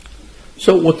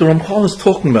So what the Ramchal is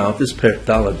talking about, this Perek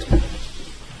Daled,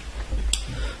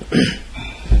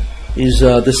 is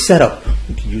the setup,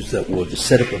 you can use that word, the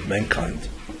setup of mankind.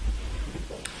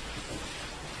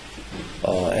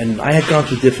 And I had gone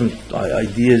through different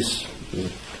ideas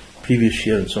previous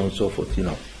year and so on and so forth,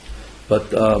 But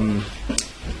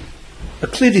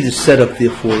clearly the setup,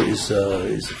 therefore, is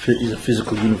a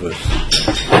physical universe.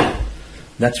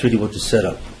 That's really what the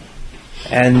setup.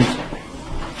 And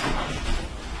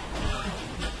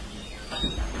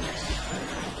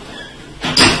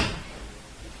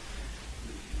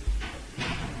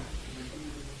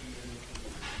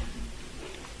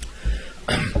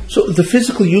so the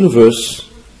physical universe,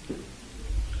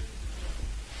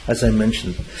 as I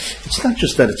mentioned, it's not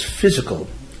just that it's physical,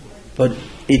 but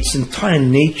its entire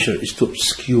nature is to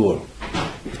obscure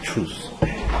the truth.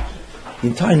 The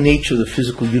entire nature of the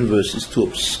physical universe is to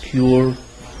obscure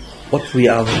what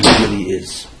reality really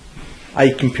is.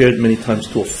 I compared it many times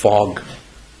to a fog.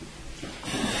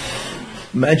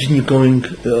 Imagine you're going,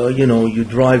 you're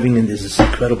driving and there's this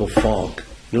incredible fog.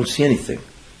 You don't see anything,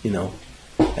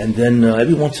 And then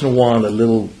every once in a while a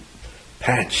little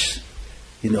patch,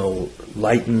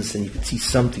 lightens and you can see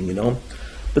something,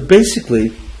 But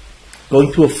basically,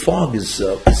 going through a fog is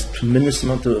a tremendous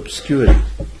amount of obscurity.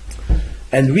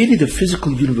 And really the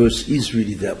physical universe is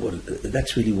really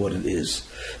that's really what it is.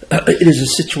 It is a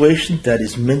situation that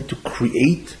is meant to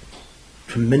create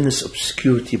tremendous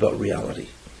obscurity about reality.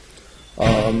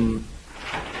 And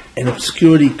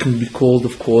obscurity can be called,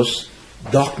 of course,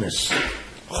 darkness,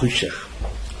 choshech.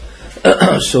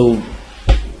 So,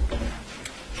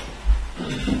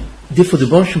 therefore the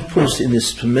Baruch Shem puts us in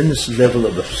this tremendous level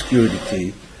of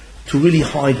obscurity to really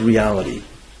hide reality.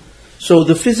 So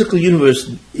the physical universe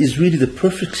is really the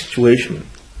perfect situation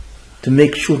to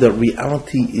make sure that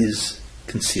reality is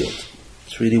concealed.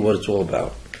 It's really what it's all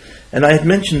about. And I had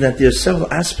mentioned that there are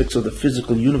several aspects of the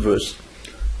physical universe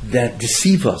that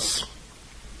deceive us.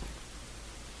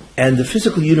 And the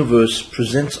physical universe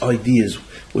presents ideas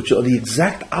which are the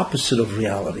exact opposite of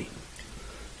reality.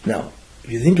 Now,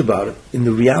 if you think about it, in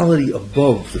the reality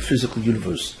above the physical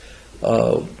universe,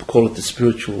 call it the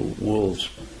spiritual worlds,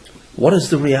 what is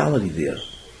the reality there?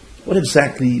 What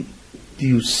exactly do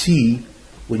you see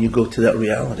when you go to that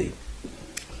reality?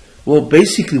 Well,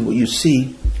 basically what you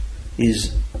see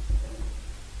is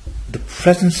the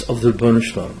presence of the Ribono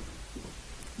Shel Olam.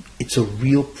 It's a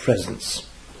real presence.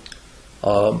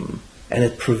 And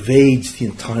it pervades the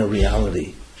entire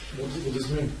reality. What does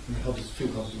it mean? How does it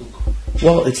feel? How does it look?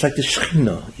 Well, it's like the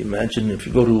Shekhinah. You imagine if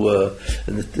you go to,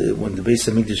 when the Beis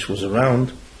HaMikdash was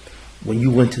around, when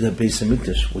you went to that Beis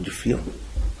HaMikdash, what did you feel?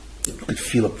 You could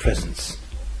feel a presence.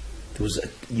 There was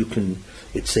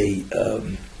it's a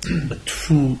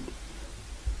true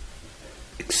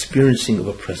experiencing of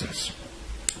a presence.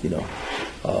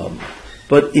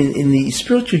 But in the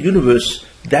spiritual universe,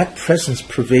 that presence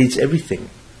pervades everything.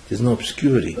 There's no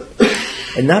obscurity.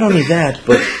 And not only that,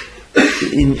 but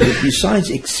besides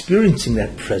experiencing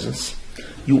that presence,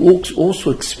 you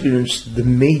also experience the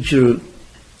major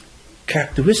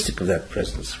characteristic of that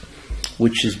presence,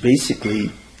 which is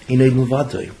basically Inay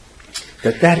Muvadai.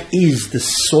 That is the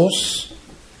source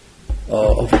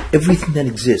of everything that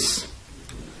exists.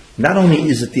 Not only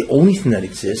is it the only thing that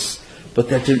exists, but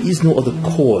that there is no other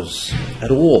cause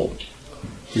at all.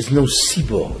 There's no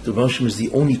siba. The Ribono Shel Olam is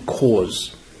the only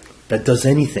cause that does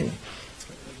anything.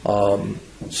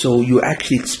 So you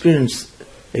actually experience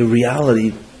a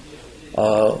reality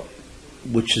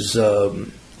which is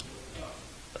the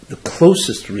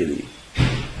closest, really,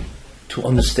 to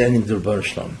understanding the Ribono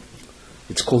Shel Olam.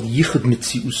 It's called Yichud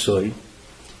Mitziusoi,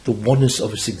 the oneness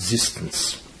of its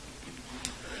existence.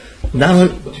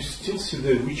 But you still see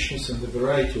the richness and the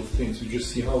variety of things. You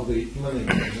just see how they emanate.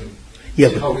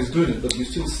 How he's doing it, but you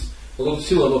still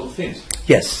see a lot of things.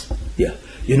 Yes, yeah.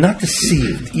 You're not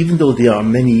deceived, even though there are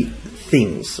many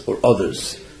things or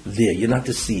others there. You're not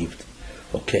deceived,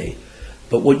 okay?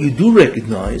 But what you do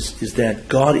recognize is that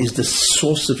God is the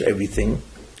source of everything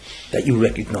that you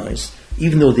recognize,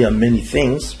 even though there are many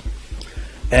things.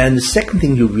 And the second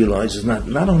thing you realize is not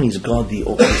only is God the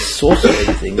source of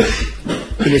everything,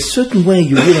 in a certain way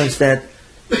you realize that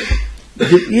there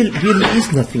really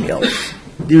is nothing else.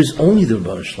 There is only the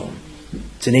Ribono Shel Olam.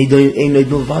 It's an Ein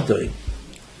Vadai.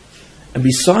 And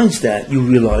besides that, you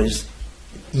realize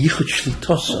Yichud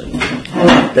Shlitosai,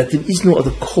 that there is no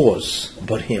other cause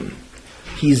but Him.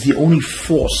 He is the only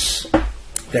force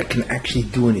that can actually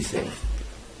do anything.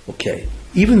 Okay,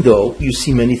 even though you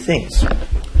see many things.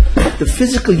 The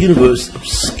physical universe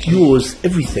obscures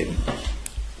everything.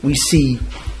 We see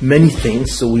many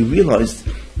things, so we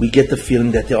get the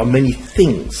feeling that there are many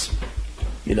things.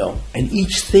 and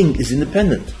each thing is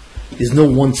independent. There's no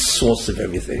one source of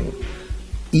everything.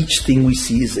 Each thing we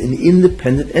see is an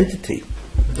independent entity.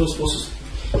 Those forces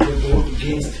that go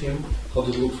against him, how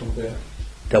does it look from there?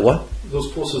 That what?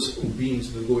 Those forces of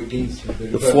beings that go against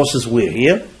him. The forces we're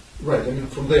here? Right,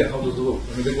 from there, how does it look?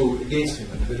 They go against him,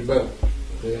 they rebel.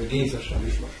 They're against Hashem.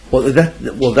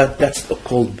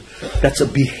 That's a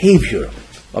behavior.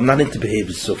 I'm not into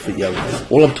behavior, so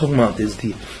all I'm talking about is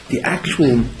the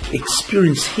actual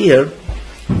experience here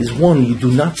is one, you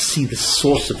do not see the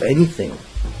source of anything.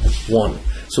 One.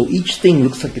 So each thing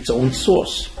looks like its own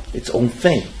source, its own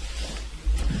thing.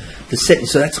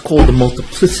 So that's called the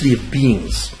multiplicity of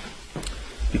beings.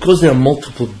 Because there are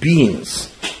multiple beings,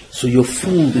 so you're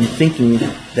fooled in thinking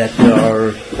that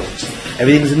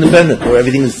everything is independent or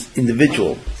everything is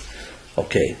individual.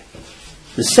 Okay.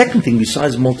 The second thing,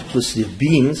 besides multiplicity of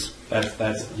beings,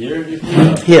 that's here.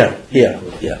 Here.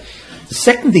 The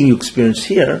second thing you experience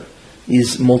here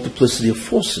is multiplicity of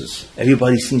forces.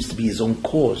 Everybody seems to be his own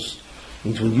cause. It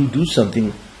means when you do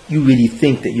something, you really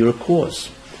think that you're a cause.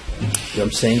 You know what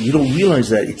I'm saying? You don't realize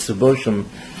that it's the Bershom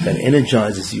that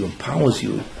energizes you, empowers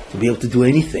you to be able to do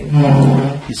anything.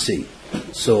 You see.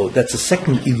 So that's the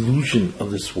second illusion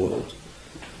of this world,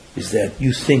 is that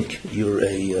you think you're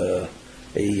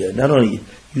not only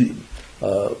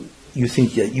you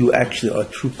think that you actually are a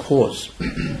true cause.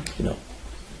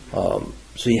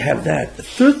 So you have that. The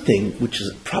third thing, which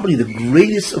is probably the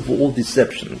greatest of all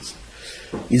deceptions,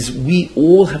 is we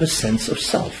all have a sense of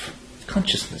self,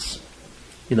 consciousness.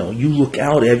 You look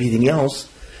out at everything else,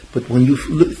 but when you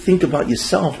think about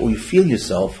yourself or you feel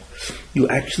yourself, you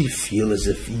actually feel as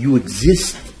if you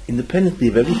exist independently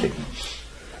of everything.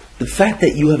 The fact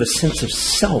that you have a sense of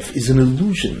self is an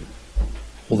illusion,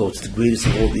 although it's the greatest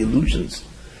of all the illusions,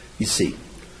 you see.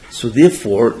 So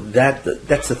therefore,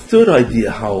 that's the third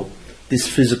idea how this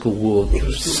physical world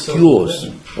obscures.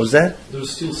 What's that?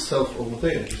 There's still self over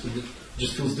there. It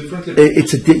just feels differently.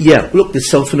 Look, there's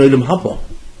self in Olam Haba,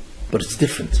 but it's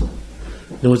different.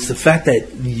 No, it's the fact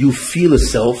that you feel a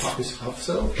self. Half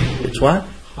self? It's what?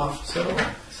 Half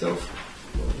self.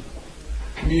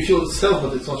 You feel self,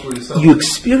 but it's not really self. You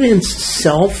experience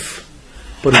self,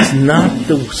 but it's not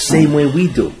the same way we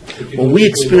do. When we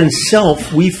experience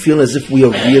self, we feel as if we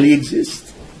really exist.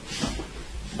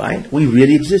 Right? We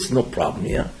really exist, no problem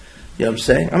here. You know what I'm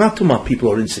saying? I'm not talking about people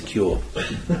who are insecure.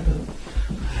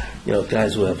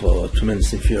 Guys who have a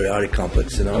tremendous inferiority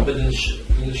complex, No, but the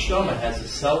Neshama has a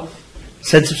self.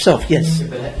 Sense of self, yes.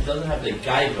 But it doesn't have the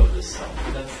gaiva of the self.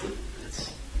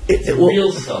 It's a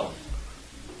real self.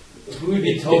 If we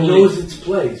be totally, it knows its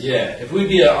place. Yeah, if we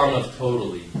be on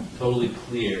totally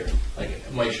clear, like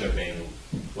Moshe Rabbeinu,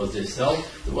 was there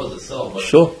self? There was a self. But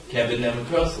sure. Kevin never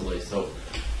crossed so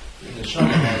the Neshama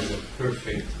has a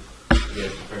perfect.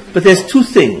 But there's two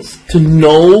things: to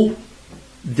know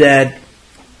that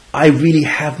I really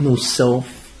have no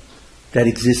self that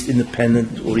exists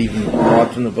independent or even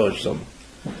apart from the Bershom.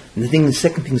 And the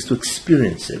second thing is to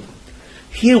experience it.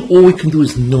 Here, all we can do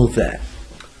is know that.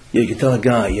 You can tell a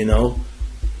guy, you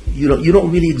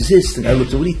don't really exist. And I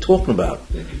look, what are you talking about?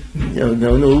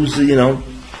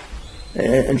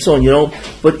 And so on,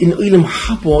 But in Olam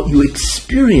Haba, you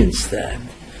experience that.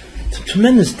 It's a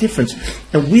tremendous difference.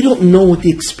 And we don't know what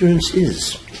the experience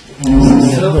is.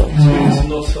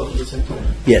 No self at the same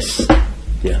time. Yes.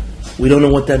 Yeah. We don't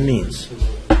know what that means.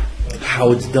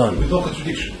 How it's done. With no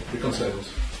contradiction, reconciles.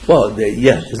 Well,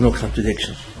 there's no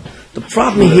contradiction. The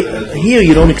problem here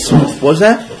you don't experience. What's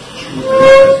that?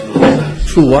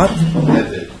 True what?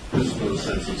 Physical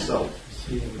sense of self.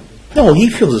 No, he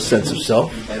feels a sense of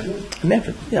self.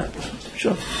 Never. Yeah,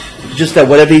 sure. Just that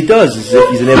whatever he does is if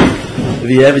he's if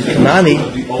he ever Kanani.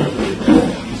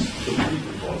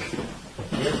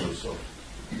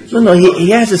 No, he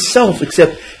has a self,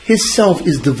 except his self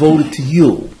is devoted to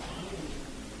you.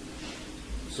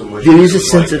 So there is a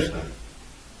sense of...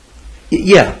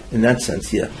 Yeah, in that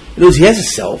sense, yeah. In other words, he has a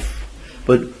self,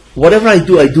 but whatever I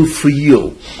do for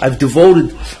you. I've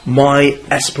devoted my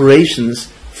aspirations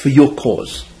for your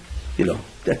cause.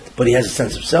 But he has a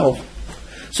sense of self.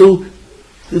 So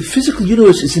the physical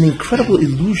universe is an incredible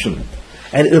illusion,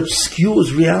 and it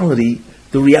obscures reality,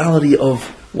 the reality of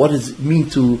what does it mean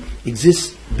to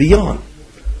exist beyond.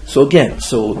 So again,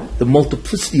 the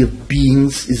multiplicity of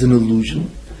beings is an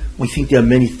illusion. We think there are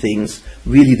many things.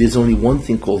 Really, there's only one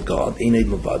thing called God. Einay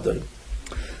Mavadai.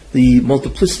 The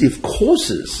multiplicity of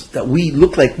causes, that we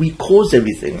look like we cause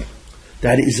everything,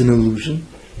 that is an illusion.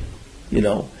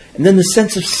 And then the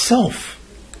sense of self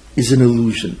is an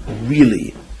illusion,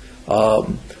 really.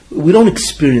 We don't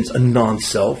experience a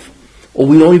non-self, or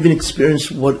we don't even experience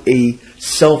what a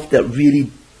self that really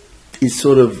is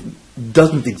sort of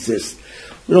doesn't exist.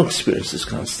 We don't experience this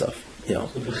kind of stuff, you know.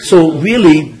 So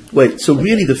really,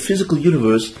 the physical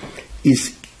universe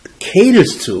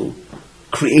caters to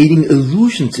creating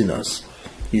illusions in us,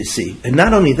 you see. And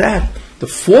not only that, the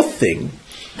fourth thing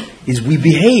is we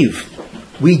behave.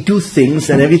 We do things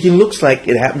and everything looks like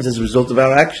it happens as a result of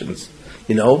our actions,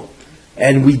 you know.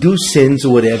 And we do sins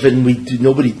or whatever, and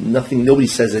nobody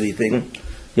says anything, you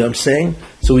know what I'm saying?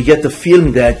 So we get the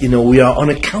feeling that, you know, we are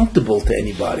unaccountable to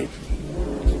anybody.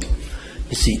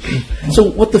 You see, so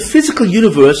what the physical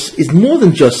universe is more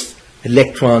than just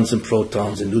electrons and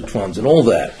protons and neutrons and all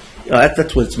that. You know,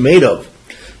 that's what it's made of.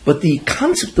 But the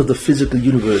concept of the physical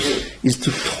universe is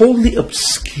to totally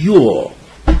obscure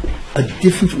a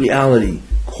different reality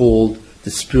called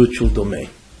the spiritual domain.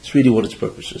 It's really what its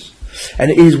purpose is.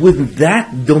 And it is within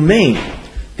that domain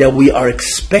that we are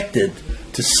expected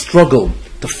to struggle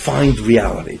to find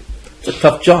reality. It's a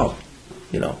tough job,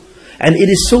 you know. And it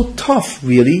is so tough,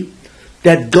 really,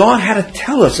 that God had to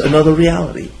tell us another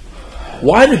reality.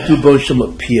 Why did the Rebbeinu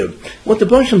Shalom appear? What the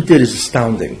Rebbeinu Shalom did is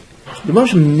astounding. The Rebbeinu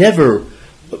Shalom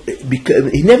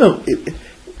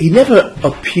he never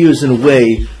appears in a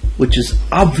way which is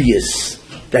obvious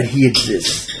that he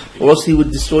exists, or else he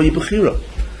would destroy Bechira.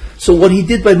 So what he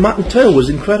did by Matan Torah was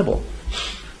incredible.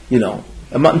 You know,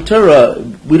 and Matan Torah,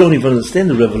 we don't even understand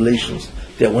the revelations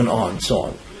that went on and so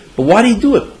on. But why did he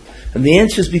do it? And the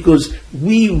answer is because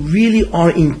we really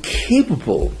are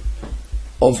incapable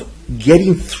of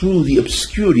getting through the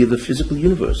obscurity of the physical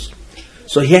universe.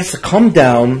 So he has to come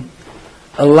down,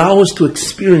 allow us to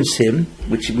experience him,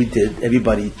 which we did.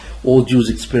 Everybody, all Jews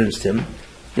experienced him.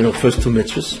 You know, first 2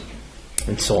 mitzvahs,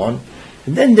 and so on.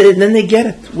 And then they get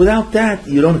it. Without that,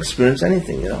 you don't experience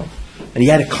anything, you know. And he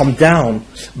had to come down,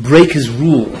 break his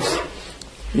rules.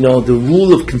 You know, the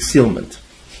rule of concealment.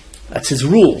 That's his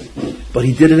rule. But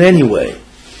he did it anyway,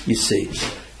 you see.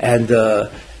 And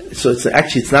so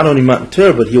it's not only Matan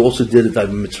Torah, but he also did it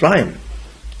in Mitzrayim.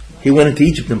 He went into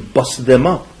Egypt and busted them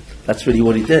up. That's really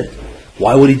what he did.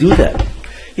 Why would he do that?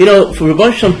 You know, for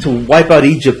Rebbeinu Shalom to wipe out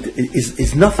Egypt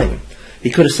is nothing. He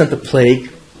could have sent a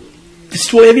plague,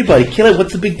 destroy everybody, kill it.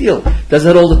 What's the big deal? Does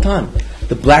that all the time.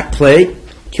 The Black Plague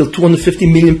killed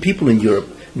 250 million people in Europe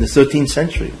in the 13th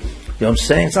century. You know what I'm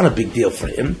saying? It's not a big deal for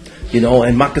him. You know,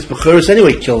 and Makas Bechuris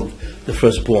anyway killed the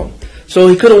firstborn. So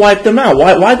he could have wiped them out.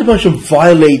 Why did Moshe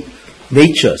violate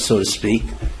nature, so to speak?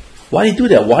 Why did he do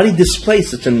that? Why did he display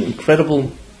such an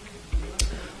incredible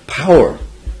power?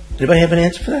 Anybody have an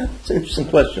answer for that? It's an interesting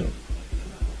question.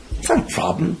 It's not a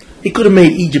problem. He could have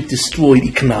made Egypt destroyed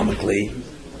economically.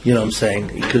 You know what I'm saying?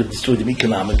 He could have destroyed them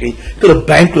economically. He could have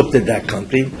bankrupted that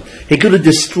country. He could have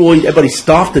destroyed, everybody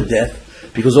starved to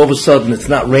death because all of a sudden it's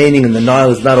not raining and the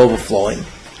Nile is not overflowing.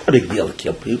 Not a big deal to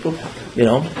kill people, you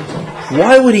know.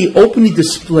 Why would he openly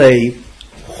display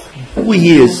who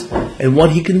he is and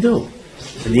what he can do?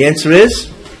 And the answer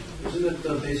is? Isn't it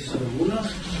the basis of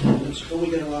Amunah? Don't we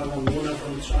get a lot of Amunah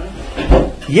from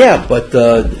Mitzrayim? Yeah, but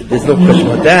there's no question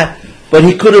about that. But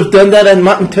he could have done that in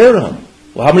Matan Torah.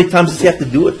 Well, how many times does he have to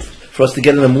do it for us to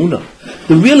get an Amunah?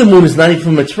 The real Amunah is not even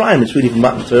from Mitzrayim, it's really from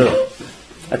Matan Torah.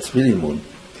 That's really Amunah.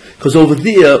 Because over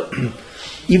there,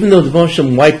 even though the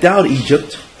Moshe wiped out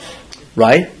Egypt,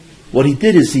 right, what he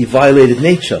did is he violated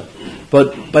nature.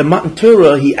 But by Matan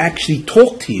Torah, he actually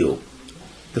talked to you.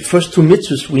 The first 2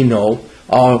 mitzvahs we know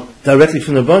are directly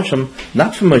from the Moshe,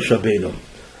 not from Moshe Rabbeinu.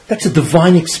 That's a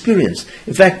divine experience.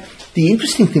 In fact, the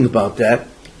interesting thing about that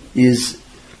is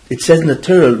it says in the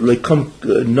Torah,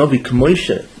 Novi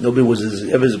K'Moshe, nobody was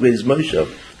ever as great as Moshe,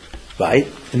 right?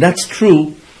 And that's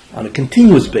true on a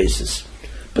continuous basis.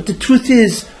 But the truth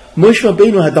is, Moshe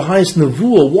Rabbeinu had the highest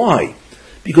nevuah. Why?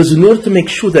 Because in order to make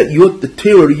sure that the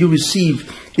Torah you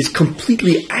receive is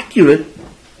completely accurate,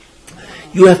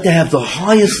 you have to have the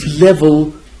highest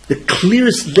level, the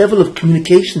clearest level of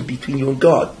communication between you and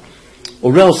God.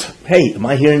 Or else, hey, am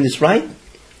I hearing this right?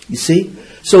 You see?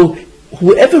 So,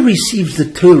 whoever receives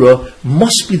the Torah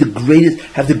must be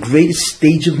have the greatest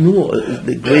stage of nevuah,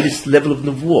 the greatest level of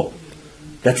nevuah.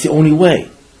 That's the only way.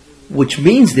 Which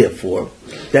means, therefore,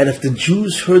 that if the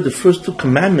Jews heard the first 2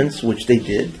 commandments, which they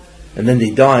did, and then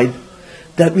they died,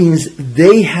 that means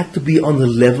they had to be on the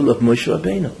level of Moshe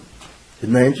Rabbeinu.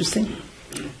 Isn't that interesting?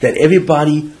 That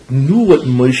everybody knew what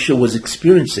Moshe was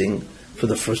experiencing for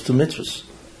the first 2 mitzvahs.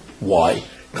 Why?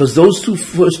 Because those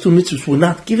first 2 mitzvahs were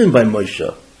not given by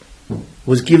Moshe.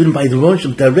 Was given by the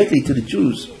Moshe directly to the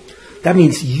Jews. That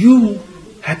means you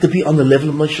had to be on the level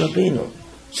of Moshe Rabbeinu.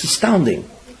 It's astounding.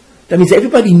 That means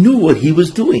everybody knew what he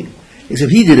was doing,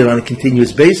 except he did it on a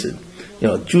continuous basis. You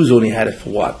know, Jews only had it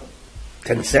for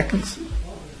 10 seconds?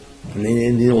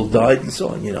 And they all died and so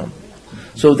on, you know.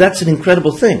 So that's an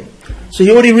incredible thing. So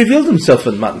he already revealed himself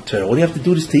in Matan Torah. What do you have to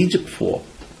do this to Egypt for?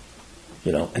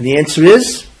 And the answer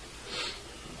is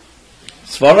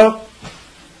Svara.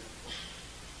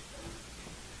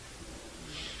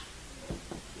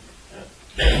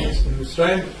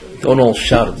 Don't all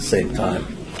shout at the same time.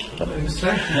 In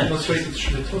Mitzrayim he demonstrated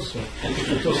Shvitoso.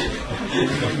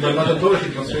 By Matan Torah he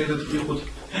demonstrated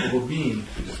Yichud of being.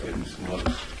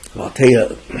 Well, I'll tell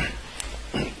you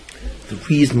the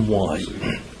reason why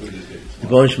the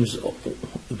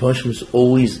Baruch was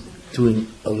always doing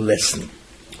a lesson.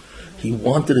 He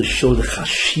wanted to show the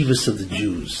chashivas of the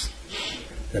Jews.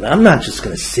 That I'm not just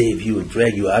going to save you and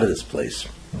drag you out of this place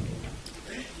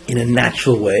in a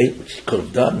natural way, which he could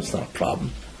have done. It's not a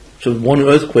problem. So one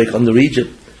earthquake under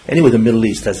Egypt. Anyway, the Middle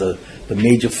East has the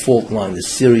major fault line, the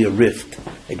Syria Rift.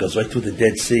 It goes right through the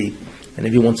Dead Sea. And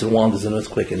every once in a while there's an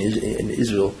earthquake in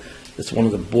Israel. That's one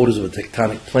of the borders of a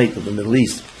tectonic plate of the Middle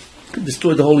East. It could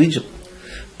destroy the whole Egypt.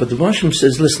 But the Rosh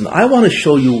says, listen, I want to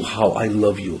show you how I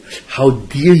love you, how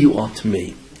dear you are to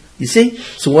me. You see?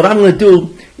 So what I'm going to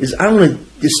do is I'm going to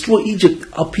destroy Egypt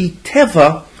al pi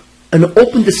teva, an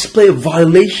open display of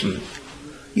violation.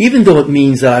 Even though it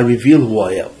means that I reveal who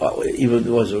I am, even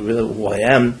though I reveal who I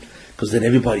am, because then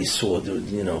everybody saw, Ein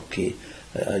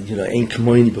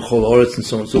Kamoini B'chol Haaretz and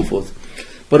so on and so forth.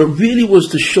 But it really was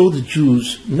to show the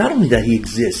Jews not only that he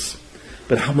exists,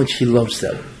 but how much he loves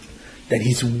them. That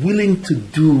he's willing to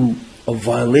do a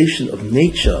violation of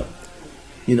nature.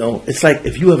 It's like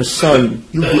if you have a son,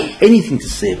 you'll do anything to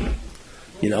save him.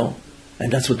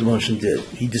 And that's what the Moshe did.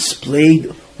 He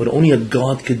displayed what only a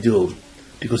God could do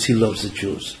because he loves the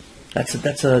Jews. That's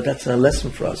a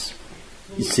lesson for us.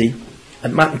 You see?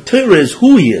 And Matan Torah is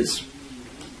who he is.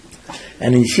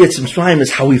 And in Yetziat Mitzrayim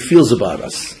is how he feels about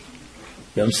us.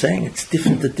 You know what I'm saying? It's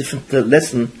a different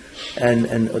lesson,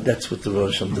 and that's what the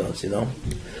Rosh does,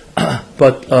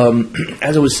 But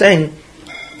as I was saying,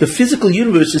 the physical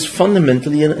universe is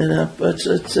fundamentally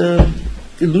it's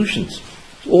illusions.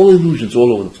 It's all illusions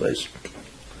all over the place.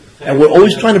 And we're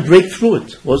always trying to break through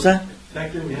it. What was that? The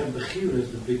fact that we have Bechira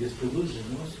is the biggest illusion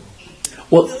also.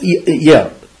 Well,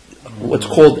 yeah. What's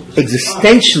called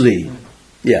existentially,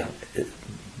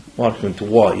 argument to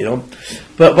war,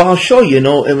 But I'll show you,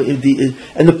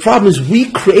 and the problem is we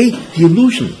create the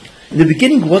illusion. In the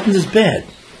beginning, it wasn't as bad.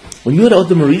 When you had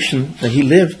Adam Rishon, and he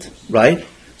lived, right?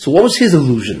 So what was his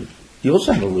illusion? He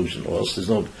also had an illusion, or else there's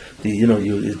no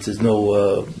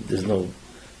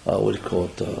what do you call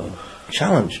it,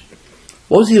 challenge.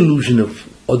 What was the illusion of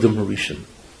Adam Rishon?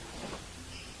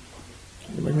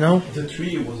 Anybody know? The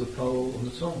tree was a power on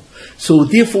its own. So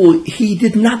therefore, he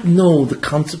did not know the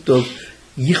concept of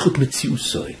Yichud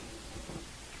Metziusoi.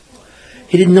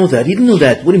 He didn't know that. He didn't know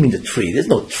that. What do you mean the tree? There's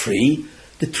no tree.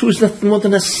 The tree is nothing more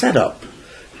than a setup.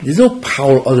 There's no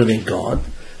power other than God.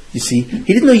 You see,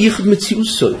 he didn't know Yichud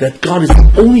Metziusoi, that God is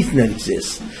the only thing that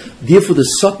exists. Therefore, the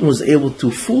Satan was able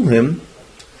to fool him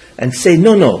and say,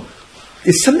 no,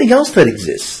 there's something else that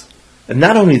exists. And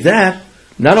not only that,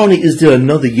 not only is there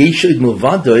another Yeshua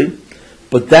Milvadoi,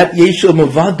 but that Yeshua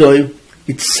Milvadoi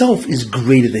itself is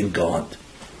greater than God.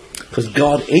 Because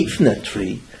God ate from that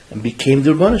tree and became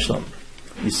the Rebbeinu Shalom.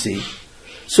 You see?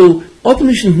 So, Adam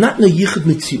Rishon not know Yichud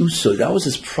Metziusoi. That was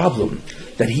his problem.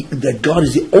 That God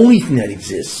is the only thing that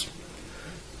exists.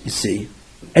 You see?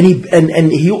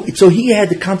 So he had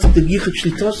the concept of Yichud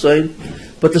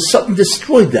Shlitosoi, but the Satan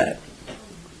destroyed that.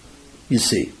 You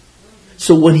see?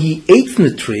 So when he ate from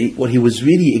the tree, what he was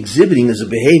really exhibiting is a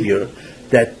behavior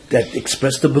that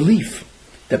expressed a belief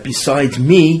that besides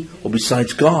me or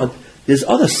besides God, there's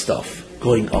other stuff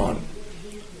going on.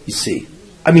 You see?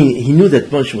 I mean, he knew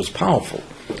that Moshe was powerful.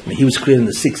 I mean, he was created on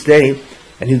the sixth day,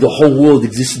 and he knew the whole world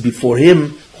existed before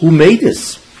him. Who made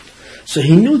this? So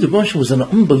he knew that Moshe was an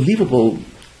unbelievable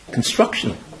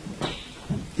construction.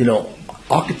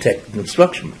 Architect and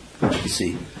construction. You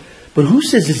see? But who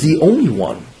says he's the only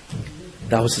one?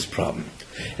 That was his problem.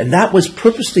 And that was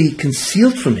purposely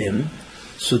concealed from him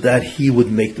so that he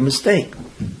would make the mistake.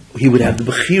 He would have the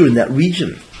Bechir in that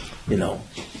region,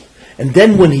 And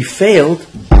then when he failed,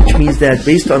 which means that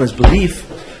based on his belief,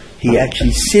 he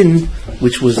actually sinned,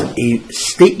 which was a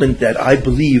statement that I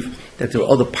believe that there are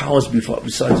other powers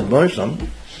besides the Baruch Shem.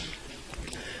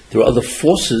 There are other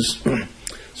forces.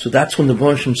 So that's when the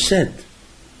Baruch Shem said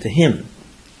to him,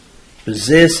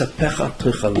 B'zeh sapecha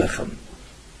tocha lechem.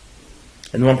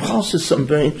 And Ramchal says something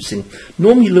very interesting.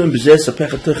 Normally you learn B'zeh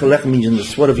sapecha tocha lechem means in the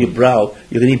sweat of your brow,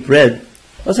 you're going to eat bread.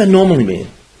 What does that normally mean?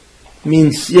 It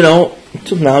means,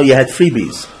 until now you had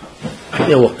freebies.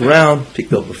 You walked around,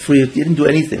 picked up a free, you didn't do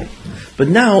anything. But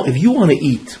now, if you want to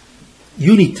eat,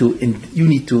 you need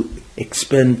to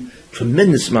expend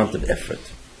tremendous amount of effort.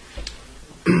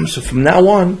 So from now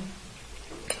on,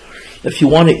 if you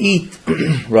want to eat,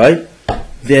 right,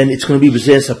 then it's going to be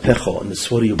b'zeh sapecho, on the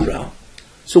sword of your brow.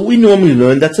 So we normally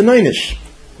learn that's a neinish.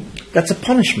 That's a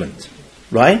punishment,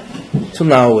 right? Till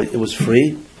now it was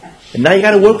free, and now you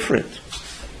got to work for it,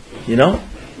 you know?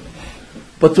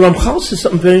 But the Ramchal says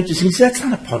something very interesting. He says that's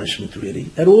not a punishment really,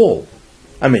 at all.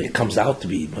 I mean, it comes out to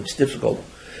be much difficult.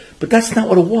 But that's not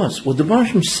what it was. What the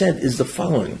Baruch said is the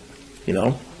following, you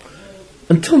know?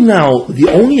 Until now, the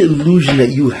only illusion that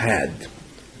you had,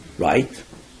 right,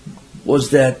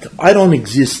 was that I don't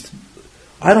exist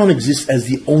as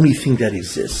the only thing that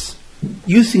exists.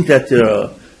 You think that there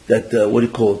are, that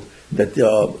there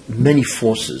are many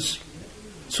forces.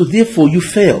 So therefore you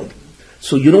failed.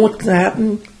 So you know what's going to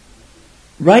happen?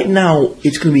 Right now,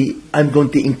 it's going to be, I'm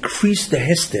going to increase the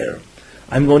hester.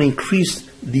 I'm going to increase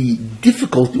the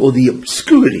difficulty or the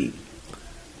obscurity.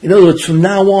 In other words, from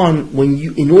now on,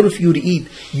 in order for you to eat,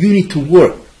 you need to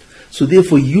work. So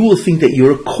therefore, you will think that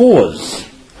you're a cause,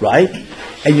 right?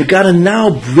 And you got to now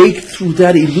break through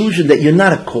that illusion that you're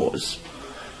not a cause.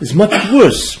 It's much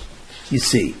worse, you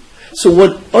see. So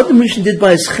what Adam Rishon did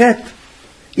by his chet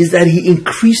is that he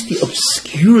increased the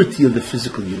obscurity of the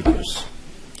physical universe.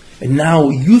 And now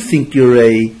you think you're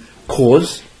a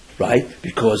cause, right?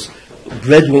 Because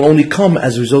bread will only come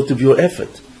as a result of your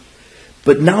effort.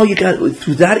 But now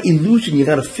through that illusion, you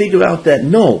got to figure out that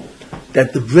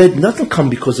that the bread doesn't come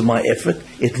because of my effort.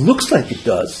 It looks like it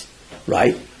does,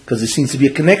 right? Because there seems to be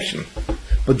a connection.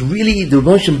 But really, the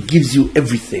Rebbe gives you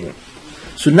everything.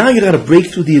 So now you got to break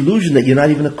through the illusion that you're not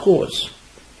even a cause.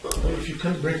 If you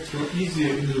can't break through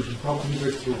easier illusion, how can you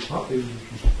break through tougher illusion?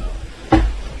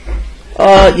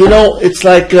 It's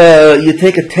like you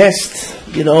take a test,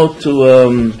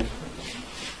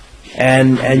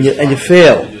 and you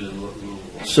fail.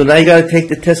 So now you got to take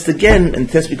the test again, and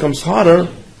the test becomes harder.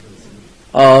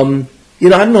 I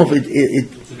don't know if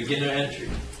it's a beginner entry.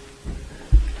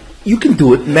 You can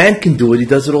do it. Man can do it. He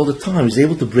does it all the time. He's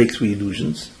able to break through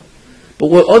illusions. But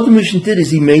what Adam Rishon did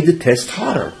is he made the test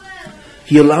harder.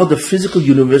 He allowed the physical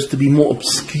universe to be more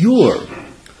obscure,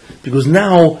 because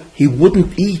now he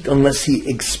wouldn't eat unless he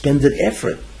expended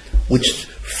effort, which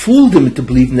fooled him into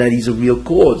believing that he's a real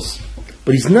cause.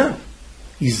 But he's not.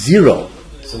 He's zero.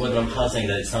 So what Ramchal is saying,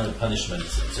 that it's not a punishment,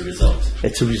 it's a result.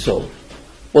 It's a result.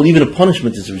 Well, even a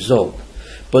punishment is a result.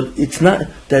 But it's not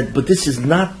that. But this is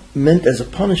not meant as a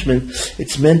punishment.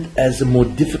 It's meant as a more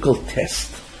difficult test.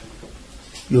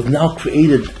 You have now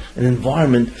created an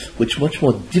environment which is much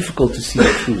more difficult to see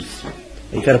the truth.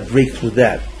 And you got to break through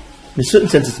that. In a certain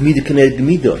sense, it's midah k'neged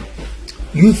midah.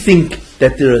 You think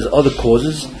that there is other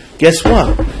causes. Guess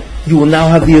what? You will now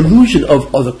have the illusion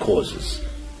of other causes,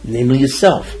 namely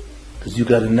yourself, because you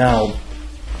got to now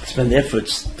spend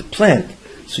efforts to plant.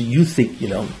 So you think, see,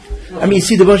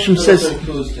 the Russian says. It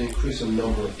includes to increase the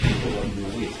number of people on your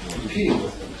way, competing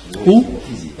with them. Who?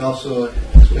 It also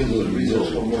explains the reasons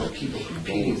for more people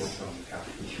competing with them.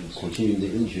 Continue the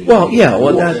injury. Well, yeah,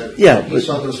 well, that, yeah. He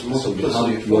saw this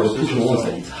multiplicity of forces.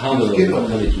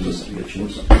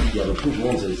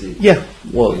 Yeah,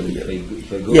 well,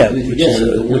 yeah,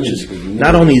 which is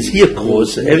not only is he a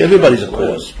cause, everybody's a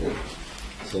cause.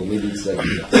 So maybe it's like,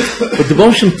 but the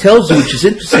Moshe tells you, which is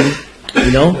interesting,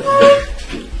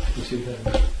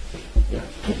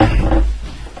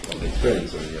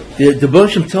 the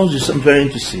Moshe tells you something very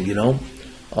interesting,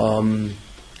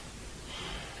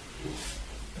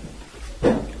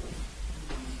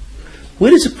 where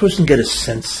does a person get a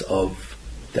sense of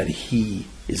that he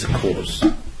is a cause?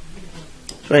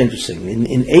 It's very interesting.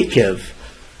 In Akev,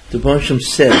 the Moshe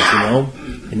says,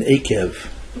 in Akev,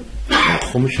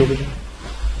 Chumash over there?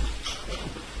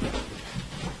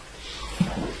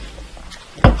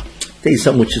 I'll tell you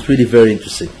something which is really very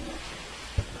interesting.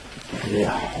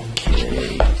 Yeah,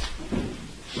 okay.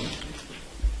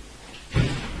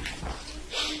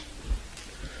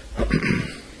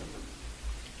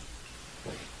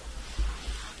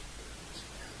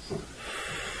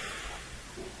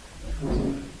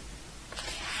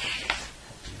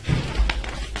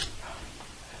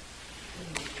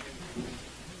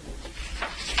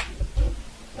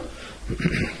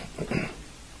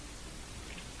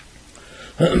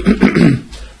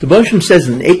 The Moshe says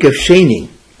in Ekev Sheni,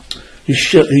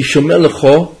 Yishomer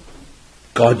lecho,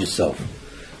 guard yourself.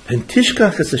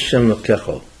 Pentishkach es Hashem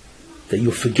lokecho, that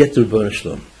you'll forget the Rebbeinu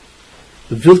Shalom.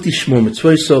 V'vilti shmor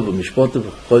mitzvosav v'mishpotav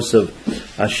v'chosav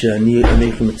asher ani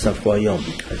aneichem mitzavcho hayom.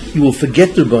 You will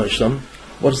forget the Rebbeinu Shalom.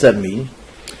 What does that mean?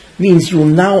 It means you will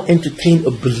now entertain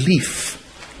a belief,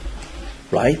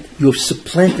 right? You have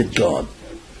supplanted God.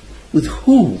 With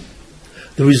who?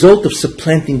 The The result of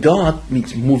supplanting God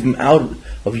means moving out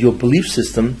of your belief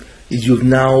system is you've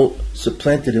now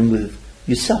supplanted him with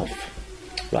yourself,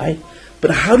 right? But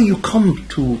how do you come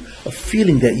to a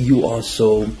feeling that you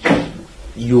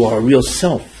are a real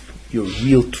self, your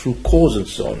real true cause and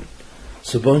so on?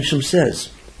 So Baruch Shem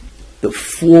says, the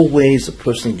 4 ways a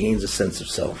person gains a sense of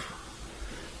self.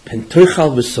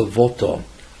 Pentoichal v'savoto,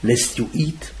 lest you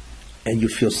eat and you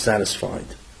feel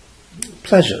satisfied.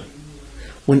 Pleasure.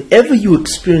 Whenever you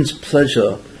experience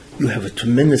pleasure, you have a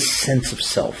tremendous sense of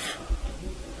self.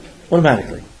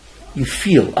 Automatically. You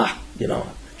feel,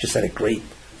 just had a great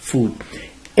food.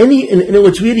 In other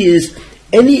words, really is,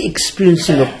 any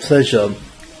experiencing of pleasure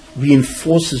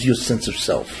reinforces your sense of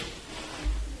self.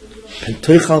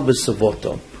 Pentoichal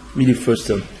v'savoto really refers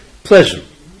to pleasure.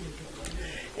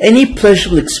 Any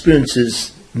pleasurable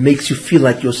experiences makes you feel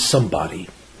like you're somebody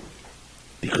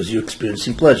because you're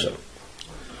experiencing pleasure.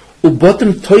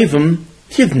 Ubotem toivim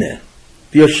tivne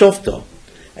v'yashofto,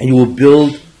 and you will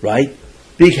build, right,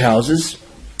 big houses,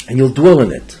 and you'll dwell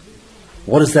in it.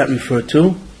 What does that refer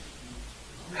to?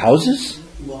 Houses?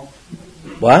 Wealth.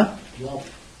 What?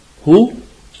 Wealth. Who?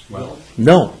 Wealth.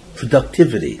 No,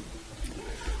 productivity.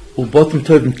 Ubotem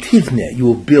toivim tivne, you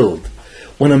will build.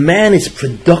 When a man is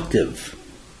productive,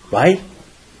 right,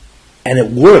 and it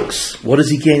works, what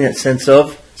does he gain that sense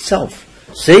of? Self.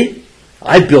 See?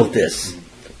 I built this.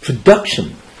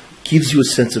 Production gives you a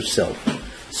sense of self.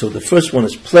 So the first one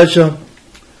is pleasure,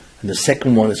 and the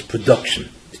second one is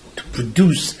production. To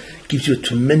produce gives you a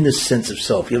tremendous sense of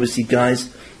self. You ever see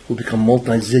guys who become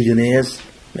multi-zillionaires?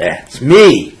 It's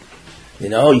me. You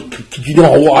know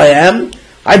who I am?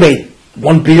 I made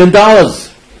 $1 billion.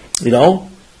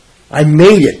 I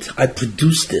made it. I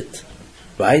produced it.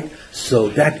 Right? So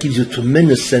that gives you a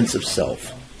tremendous sense of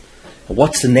self. And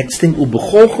what's the next thing?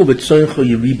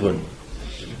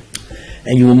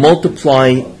 And you will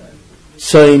multiply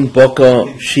soin,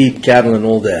 baka, sheep, cattle, and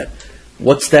all that.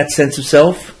 What's that sense of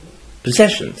self?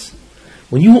 Possessions.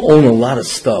 When you own a lot of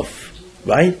stuff,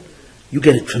 right, you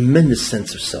get a tremendous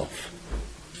sense of self.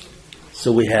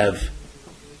 So we have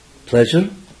pleasure,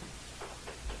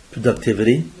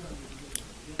 productivity,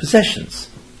 possessions.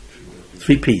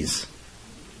 3 P's.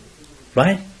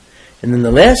 Right? And then the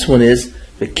last one is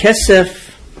the kesef,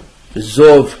 the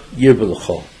zov,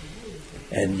 yirbelucho.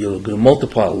 And you're going to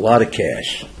multiply a lot of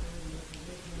cash.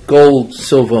 Gold,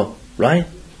 silver, right?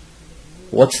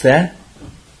 What's that?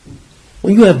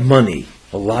 When you have money,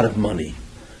 a lot of money,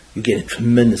 you get a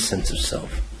tremendous sense of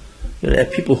self. There are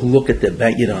people who look at their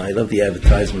bank, I love the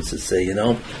advertisements that say,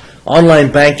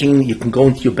 online banking, you can go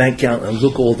into your bank account and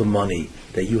look at all the money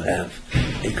that you have.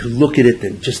 And you can look at it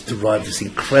and just derive this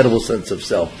incredible sense of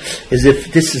self. As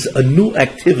if this is a new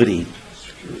activity.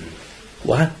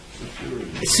 What?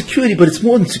 It's security, but it's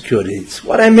more than security. It's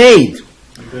what I made.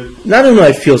 Not only do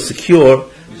I feel secure,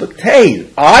 but hey,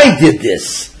 I did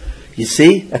this. You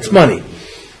see? That's money.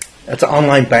 That's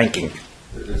online banking.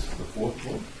 That's the 4th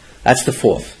one? That's the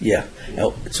 4th, yeah.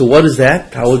 Now, so what is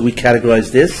that? How would we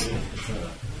categorize this?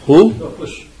 Who? No,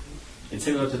 push. It's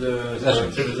similar to the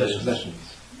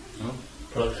possessions.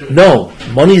 No,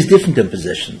 money is different than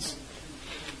possessions.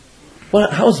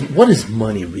 What is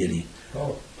money really?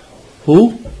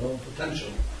 Who? Potential.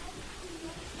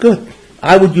 Good.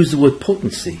 I would use the word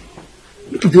potency.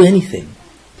 You can do anything.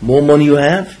 The more money you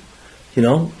have,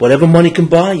 whatever money can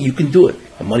buy, you can do it.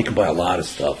 And money can buy a lot of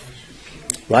stuff.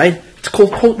 Right? It's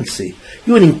called potency.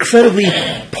 You're an incredibly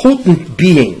potent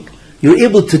being. You're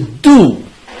able to do.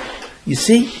 You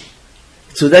see?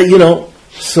 So that,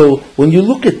 so when you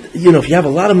look at, if you have a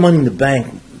lot of money in the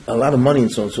bank, a lot of money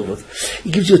and so on and so forth,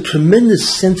 it gives you a tremendous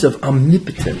sense of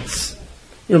omnipotence.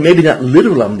 Maybe not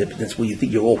literal omnipotence where you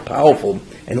think you're all powerful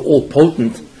and all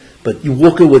potent, but you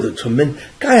walk in with a tremendous...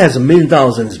 Guy has $1 million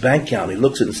in his bank account. He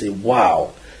looks at it and says,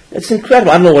 wow, that's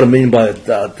incredible. I don't know what $1 million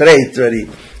today. It's already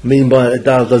 $1 million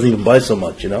doesn't even buy so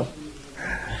much, You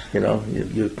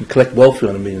can collect welfare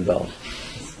on $1 million.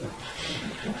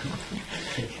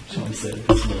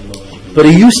 But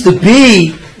it used to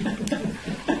be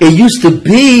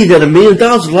that $1 million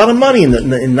was a lot of money in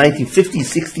 1950,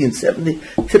 60, and 70.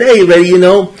 Today, already, in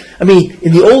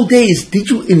the old days,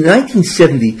 in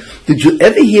 1970, did you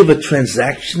ever hear of a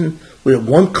transaction where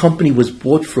one company was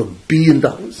bought for $1 billion?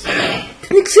 It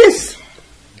didn't exist.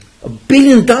 $1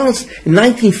 billion in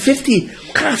 1950?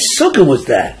 What kind of sucker was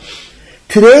that?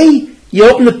 Today, you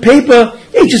open the paper,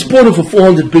 they just bought it for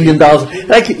 $400 billion.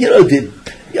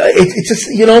 It's just,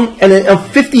 and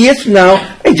 50 years from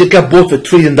now, they just got bought for $1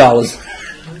 trillion. The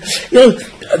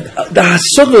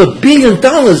hustle of $1 billion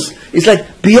is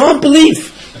like beyond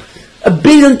belief. $1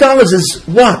 billion is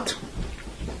what?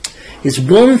 is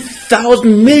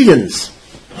 1,000 millions.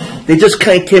 They just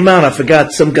came out. I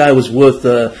forgot. Some guy was worth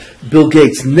Bill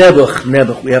Gates. Nebuch.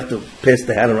 We have to pass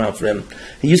the hat around for him.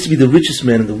 He used to be the richest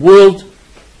man in the world.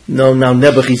 No, now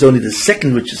Nebuch, he's only the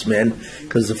second richest man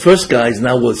because the first guy is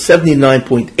now worth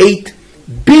 $79.8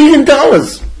 billion.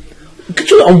 Could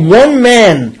you, one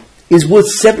man is worth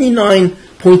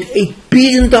 $79.8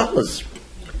 billion. What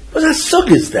kind of suck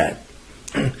is that?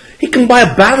 He can buy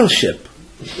a battleship.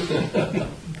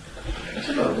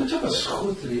 What type of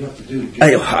schut do you have to do to get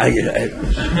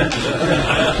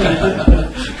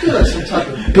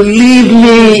Believe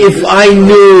me, if I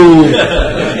knew,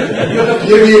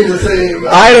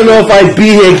 I don't know if I'd be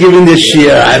here giving this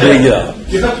year. I mean, you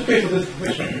have to pay for the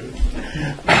information.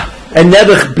 And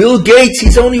Nebuch, Bill Gates,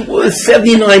 he's only worth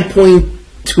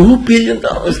 $79.2 billion.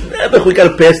 Nebuch, we got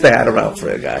to pass the hat around for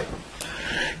a guy.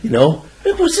 You know,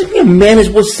 a man is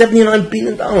worth $79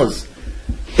 billion.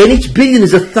 And each billion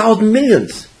is 1,000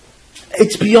 millions.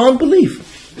 It's beyond belief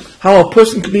how a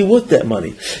person can be worth that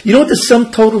money. You know what the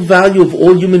sum total value of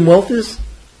all human wealth is?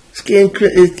 It's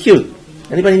cute.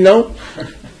 Anybody know?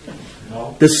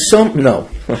 No. No.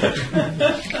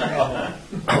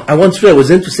 I once read, it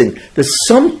was interesting. The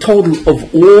sum total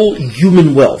of all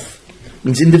human wealth,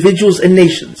 means individuals and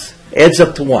nations, adds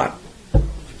up to what?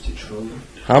 50 trillion.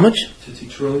 How much? 50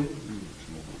 trillion.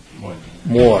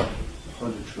 More.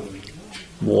 100 trillion.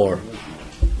 More.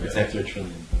 It's after a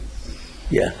trillion.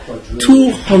 Yeah.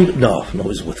 200, no,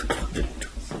 it's worth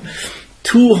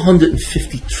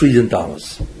 $250 trillion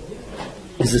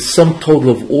is the sum total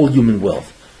of all human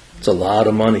wealth. It's a lot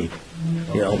of money.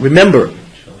 You know, remember,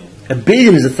 a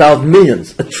billion is 1,000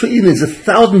 millions. A trillion is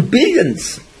 1,000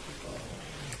 billions.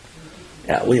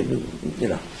 Yeah, we you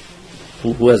know,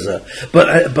 who has a...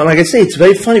 But like I say, it's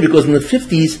very funny because in the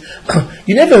 50s,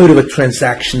 you never heard of a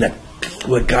transaction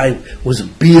where a guy was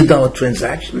 $1 billion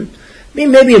transaction. I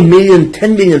mean, maybe $1 million,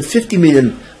 $10 million, $50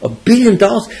 million, $1 billion.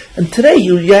 And today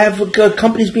you have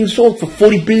companies being sold for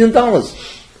 $40 billion.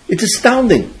 It's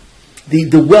astounding.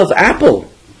 The wealth, Apple,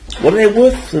 what are they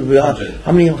worth?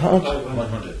 How many?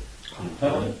 100.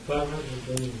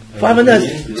 500.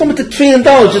 It's almost $1 trillion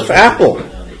just for Apple.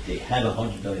 They have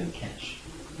 $100 billion cash.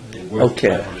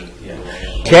 Okay.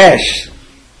 Cash.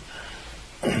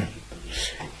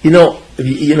 You know,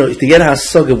 to get a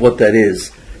hasag of what that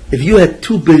is, if you had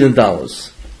 $2 billion,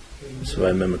 so I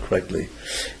remember correctly,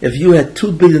 if you had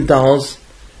 $2 billion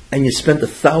and you spent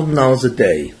 $1,000 a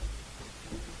day,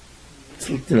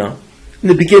 you know, in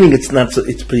the beginning it's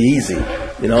pretty easy,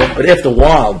 you know, but after a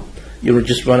while you'll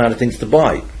just run out of things to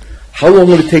buy. How long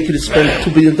will it take you to spend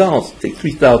 $2 billion? It'll take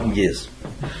 3,000 years.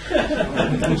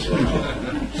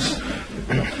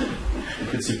 You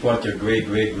could support your great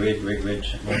grandchildren.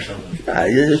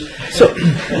 So,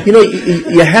 you know,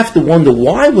 you have to wonder,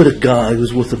 why would a guy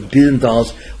who's worth $1 billion,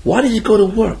 why does he go to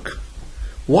work?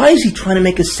 Why is he trying to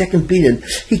make a second billion?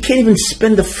 He can't even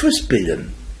spend the first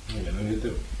billion.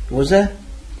 What was that?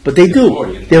 But they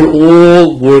do. They're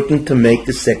all working to make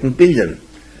the second billion.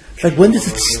 It's like, when does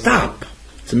it stop?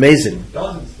 It's amazing.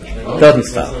 Doesn't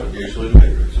stop.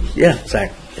 Yeah,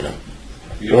 exactly. You know.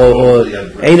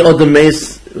 Ain't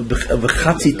odames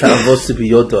v'chatzi ta'avos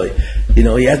b'yodoi. You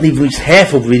know, he hasn't even reached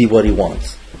half of really what he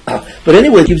wants. But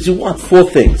anyway, it gives you what? 4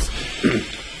 things: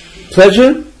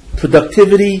 pleasure,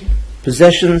 productivity,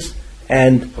 possessions,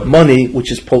 and money,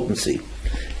 which is potency.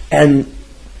 And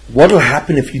what will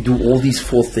happen if you do all these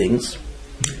 4 things?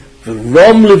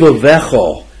 V'rom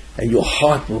levavecho, and your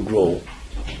heart will grow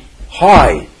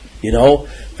high, you know.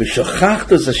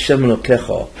 V'shachachtas Hashem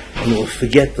Elokecha, and you will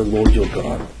forget the Lord your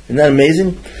God. Isn't that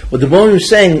amazing? What the Bible is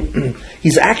saying,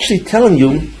 he's actually telling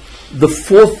you the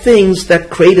 4 things that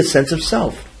create a sense of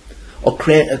self, or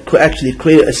create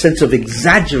a sense of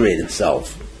exaggerated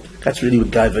self. That's really what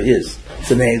Gaiva is.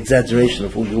 It's an exaggeration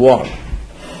of who you are.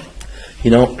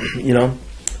 You know.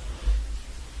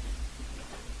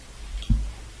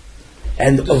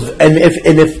 And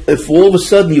if all of a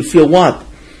sudden you feel what?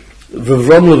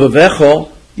 V'rom levavecho,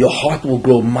 your heart will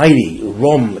grow mighty,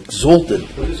 rom, exalted.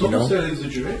 But it's not necessarily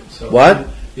exaggerated self. What?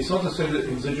 It's not necessarily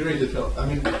exaggerated self. I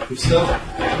mean, with self,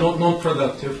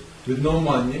 non-productive, with no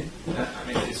money. I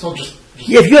mean, it's not just.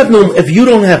 Yeah, if you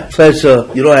don't have pleasure,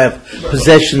 you don't have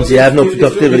possessions, you have no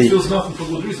productivity. It feels nothing for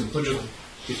good reason.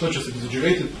 It's not just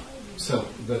exaggerated self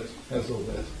that has all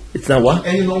that. It's not what?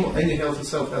 Any healthy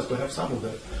self has to have some of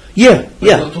that. Yeah.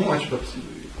 Not too much, but.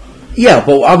 Yeah,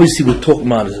 but obviously we're talking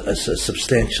about a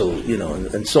substantial, you know,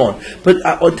 and so on. But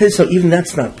I'll tell you something, even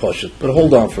that's not poshut. But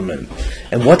hold on for a minute.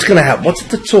 And what's going to happen? What's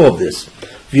the tzor of this?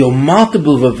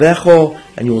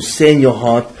 And you will say in your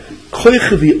heart,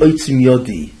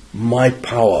 my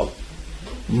power,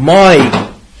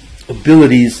 my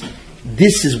abilities.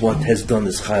 This is what has done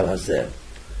this Chayil Hazeh.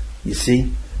 You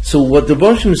see? So what the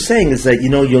Baruch Shem is saying is that,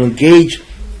 you'll engage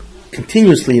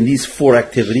continuously in these 4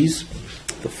 activities,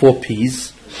 the 4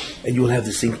 P's, and you'll have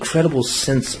this incredible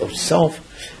sense of self,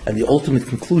 and the ultimate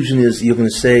conclusion is you're going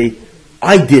to say,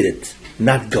 I did it,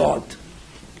 not God.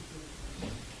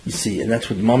 You see, and that's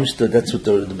what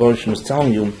the Baruch Shem is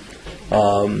telling you.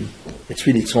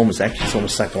 It's almost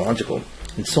psychological,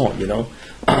 and so on,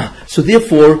 So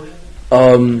therefore,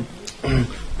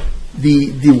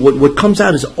 what comes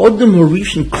out is Adam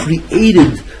Harishon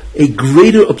created a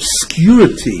greater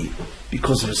obscurity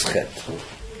because of his chet.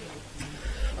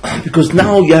 Because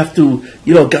now you have to,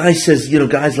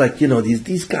 guys like,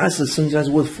 these guys, some guys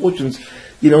worth fortunes,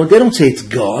 they don't say it's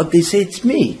God, they say it's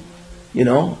me.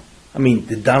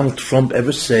 Did Donald Trump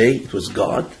ever say it was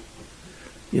God?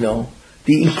 The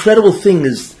incredible thing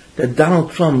is that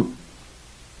Donald Trump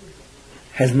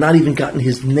has not even gotten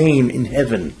his name in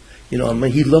heaven.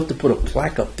 He'd love to put a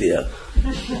plaque up there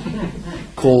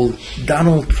called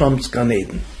Donald Trump's Gan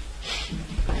Eden.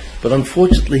 But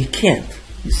unfortunately he can't,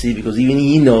 you see, because even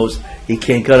he knows he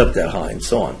can't get up that high and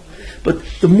so on. But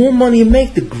the more money you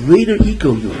make, the greater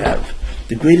ego you have,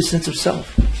 the greater sense of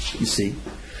self, you see.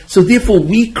 So therefore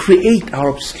we create our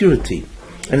obscurity.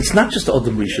 And it's not just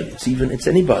Adam Rishon, it's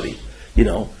anybody,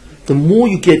 The more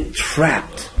you get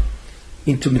trapped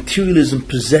into materialism,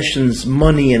 possessions,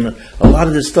 money, and a lot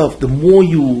of this stuff, the more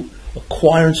you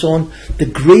acquire and so on, the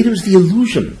greater is the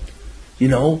illusion.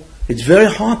 It's very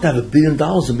hard to have $1 billion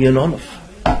and be an honor.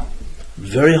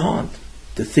 Very hard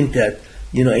to think that,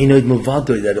 Einoid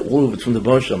Muvadoi, that all of it's from the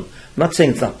Baruch Shem. I'm not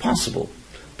saying it's not possible,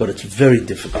 but it's very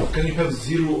difficult. Can you have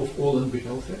 0 of all and be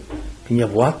healthy? Can you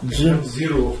have what? Can you have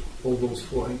 0 of all those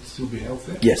 4 and still be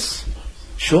healthy? Yes.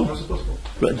 Sure. How's it possible?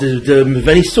 The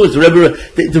many stories. The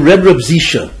Rebbe of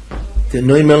Zisha, the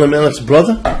Noam Elimelech's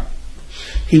brother,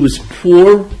 he was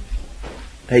poor.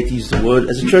 I hate to use the word,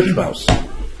 as a church mouse.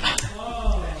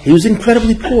 He was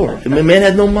incredibly poor. The man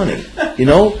had no money.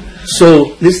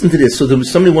 So listen to this. So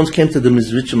somebody once came to the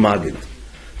Mizritch Magid,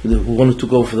 who wanted to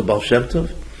go for the Baal Shem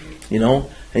Tov,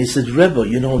 and he said, Rebbe,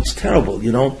 it's terrible,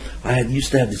 I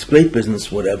used to have this great business,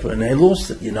 whatever, and I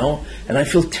lost it, and I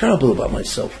feel terrible about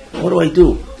myself. What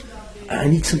do? I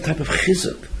need some type of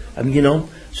chizuk.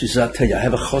 So he said, I'll tell you, I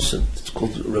have a chassid. It's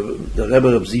called the Rebbe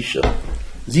of Zisha.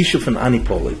 Zisha from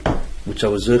Anipoli, which I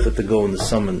was zeichet to go in the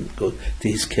summer and go to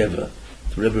his kever,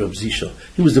 the Rebbe of Zisha.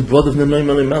 He was the brother of the Noam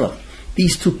Elimelech.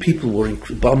 These 2 people were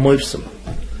Baal Moivsim.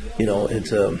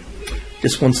 It's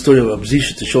just one story of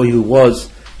Zisha to show you who he was,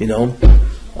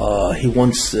 he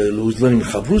once was learning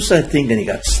Chavrusa, I think, and he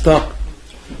got stuck,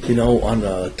 on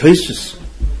Tosfos,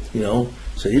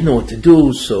 so he didn't know what to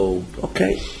do. So,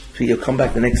 okay, he'll come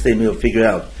back the next day and he'll figure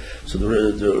out. So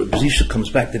the Zisha comes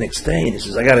back the next day and he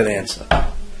says, I got an answer,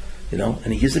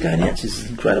 and he gives the guy an answer. He says,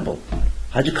 incredible.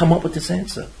 How'd you come up with this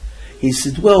answer? He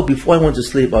said, well, before I went to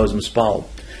sleep, I was mispal,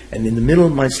 and in the middle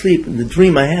of my sleep, in the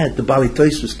dream I had, the Bali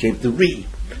Tosfos came, the Ri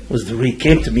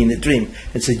came to me in the dream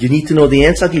and said, you need to know the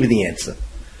answer, I'll give you the answer.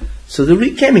 So the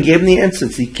Ri came and gave him the answer.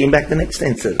 So he came back the next day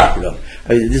and said,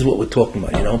 this is what we're talking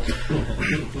about,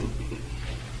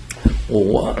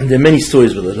 And there are many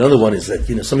stories with it. Another one is that,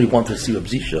 somebody wanted to see Reb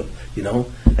Zisha,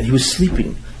 and he was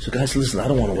sleeping. So the guy said, listen, I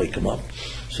don't want to wake him up.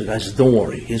 So the guy says, don't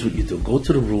worry, here's what you do. Go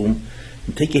to the room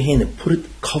and take your hand and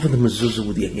cover the mezuzah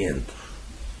with your hand.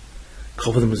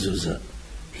 Cover the mezuzah.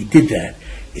 He did that.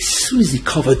 As soon as he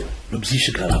covered, Reb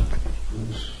Zisha got up.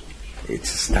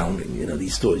 It's astounding,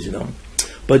 these stories,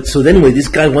 But so anyway, this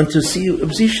guy went to see Reb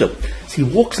Zisha. So he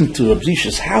walks into Reb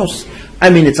Zisha's house.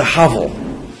 It's a hovel.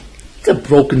 It's a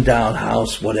broken down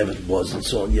house, whatever it was, and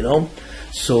so on,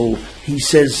 So he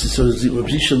says, Reb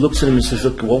Zisha looks at him and says,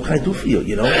 look, what can I do for you,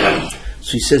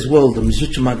 So he says, well, the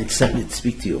Mizritch Magid sent me to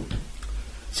speak to you.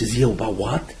 He says, yeah, about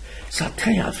what? So I'll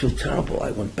tell you, I feel terrible.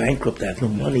 I went bankrupt, I have no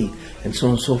money, and so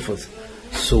on and so forth.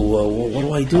 So what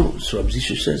do I do? So Reb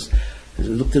Zisha says, he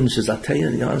looked at him and says, I'll tell you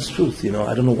the honest truth, I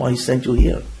don't know why he sent you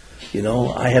here.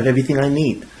 I have everything I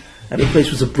need. And the place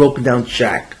was a broken down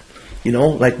shack.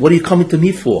 Like, what are you coming to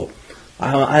me for?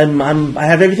 I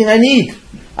have everything I need.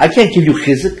 I can't give you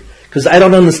chizuk, because I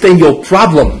don't understand your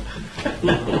problem.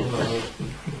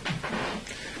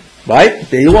 Right?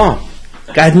 There you are.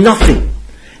 Guy had nothing.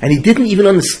 And he didn't even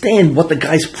understand what the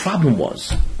guy's problem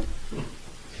was.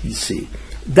 You see.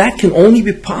 That can only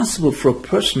be possible for a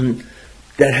person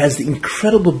that has the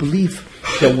incredible belief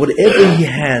that whatever he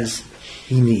has,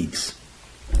 he needs.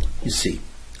 You see.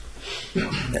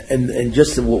 And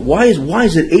just, why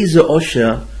is it Eza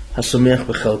Osher HaSomeach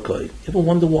B'Chelkoi? You ever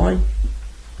wonder why?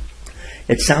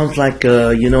 It sounds like,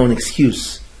 an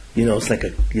excuse. It's like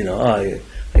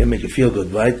I can make you feel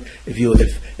good, right? If you're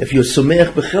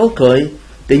Someach B'Chelkoi,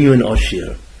 then you're an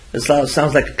Oshir. It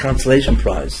sounds like a consolation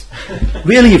prize.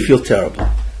 Really, you feel terrible.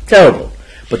 Terrible.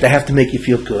 But they have to make you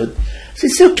feel good. So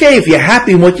it's okay if you're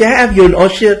happy in what you have, you're an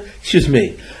Oshir. Excuse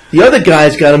me. The other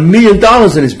guy's got $1 million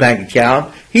in his bank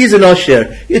account. He's an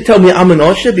Oshir. You tell me I'm an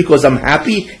Oshir because I'm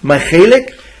happy, my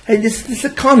chelik? And this is a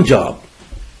con job.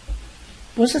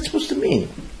 What's that supposed to mean?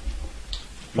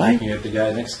 Right? Looking at the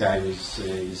guy, next guy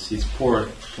he's poor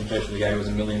compared to the guy who was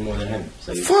 $1 million more than him.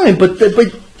 So fine, but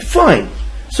fine.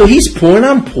 So he's poor and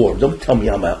I'm poor. Don't tell me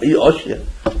I'm a Oshir.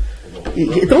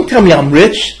 Don't tell me I'm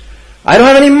rich. I don't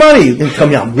have any money. You can tell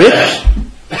me I'm rich.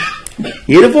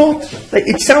 Beautiful.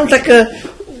 It sounds like a,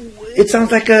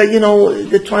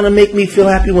 they're trying to make me feel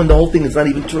happy when the whole thing is not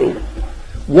even true.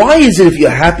 Why is it if you're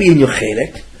happy in your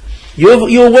chelik,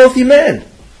 you're a wealthy man?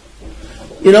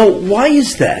 Why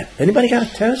is that? Anybody got a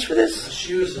test for this? The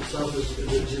shoes itself is a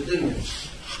dimion.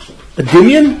 A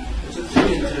dimion? It's a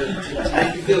dimion to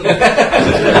make you feel good.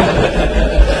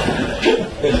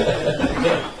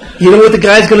 You know what the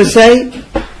guy's going to say?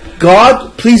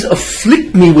 God, please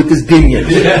afflict me with this dimion.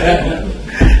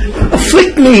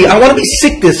 Afflict me. I want to be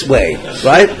sick this way,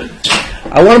 right?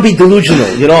 I want to be delusional.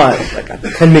 I got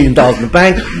 $10 million in the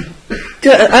bank.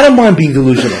 I don't mind being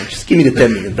delusional. Just give me the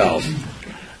 $10 million.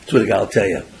 That's what the guy will tell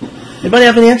you. Anybody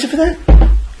have an answer for that?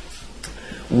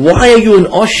 Why are you an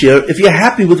Oshir if you're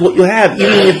happy with what you have,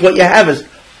 even if what you have is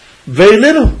very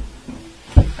little?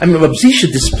 I mean, Rav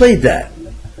Zisha displayed that.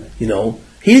 He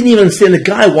didn't even understand the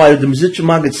guy why the Mizitcha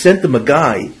Maggid sent him a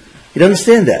guy. He didn't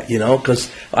understand that, because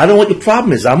I don't know what your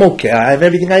problem is. I'm okay. I have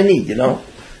everything I need,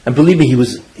 And believe me, he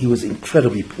was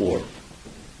incredibly poor,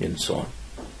 and so on.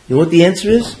 You know what the answer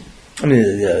is? I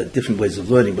mean, there are different ways of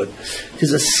learning, but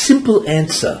there's a simple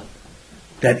answer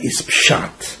that is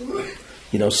pshat.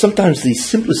 Sometimes the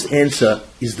simplest answer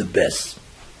is the best.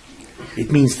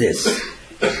 It means this.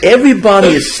 Everybody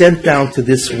is sent down to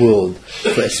this world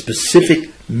for a specific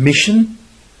mission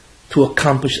to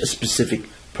accomplish a specific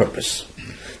purpose.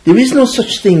 There is no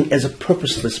such thing as a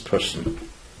purposeless person.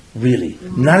 Really.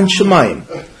 Not in Shemayim.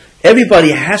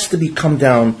 Everybody has to come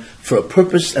down for a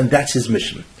purpose, and that's his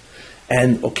mission.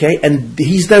 And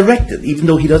he's directed, even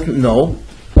though he doesn't know.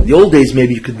 In the old days,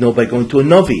 maybe you could know by going to a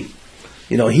Navi.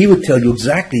 He would tell you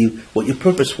exactly what your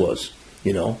purpose was,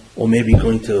 or maybe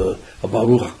going to a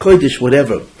Baruch HaKodesh,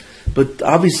 whatever. But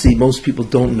obviously, most people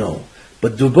don't know.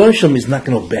 But the Rebbe Shalom is not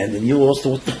going to abandon you. Also,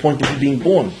 what's the point of you being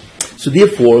born? So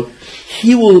therefore,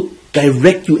 he will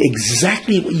direct you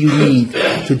exactly what you need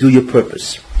to do your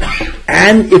purpose.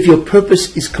 And if your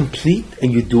purpose is complete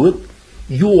and you do it,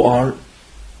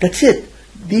 that's it.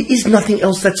 There is nothing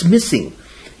else that's missing.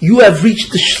 You have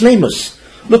reached the shleimus.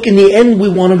 Look, in the end, we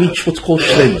want to reach what's called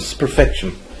shleimus,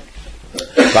 perfection.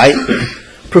 Right?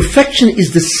 Perfection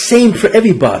is the same for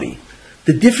everybody.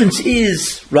 The difference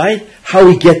is, right, how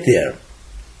we get there.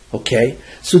 Okay?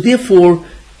 So therefore,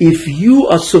 if you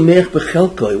are Someach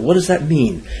B'Chelkoi, what does that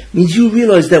mean? It means you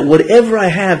realize that whatever I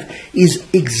have is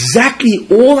exactly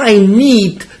all I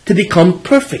need to become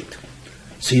perfect.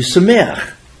 So you're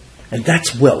Someach. And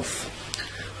that's wealth.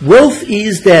 Wealth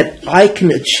is that I can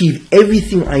achieve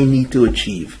everything I need to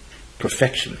achieve.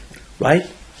 Perfection. Right?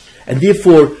 And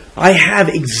therefore, I have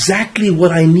exactly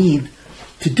what I need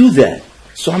to do that.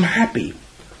 So I'm happy.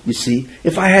 You see?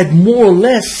 If I had more or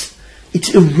less,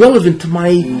 it's irrelevant to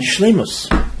my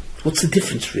shleimus. What's the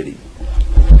difference, really?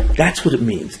 That's what it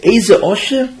means. Eze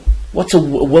Osher, what's a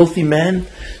wealthy man?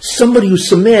 Somebody who's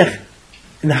Someach.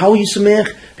 And how are you Someach?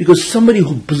 Because somebody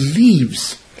who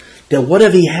believes that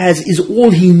whatever he has is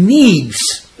all he needs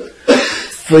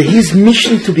for his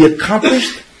mission to be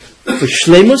accomplished, for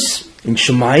shleimus in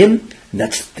Shemayim, and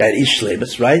that is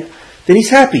shleimus, right? Then he's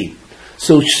happy.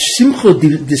 So Simcha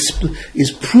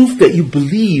is proof that you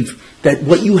believe that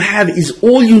what you have is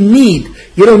all you need.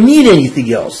 You don't need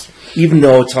anything else. Even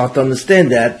though it's hard to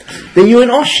understand that, then you're an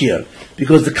Oshir.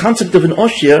 Because the concept of an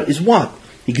Oshir is what?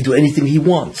 He can do anything he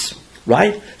wants.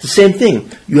 Right? It's the same thing.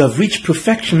 You have reached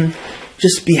perfection.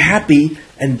 Just be happy,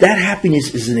 and that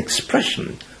happiness is an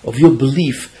expression of your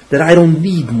belief that I don't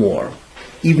need more,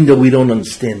 even though we don't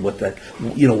understand what that,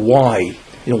 why.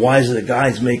 Why is it a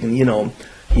guy's making,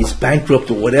 he's bankrupt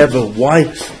or whatever?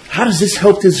 Why? How does this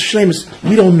help his shleimus?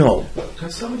 We don't know. Can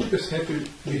somebody just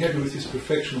be happy with his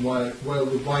perfection while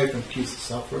the wife and kids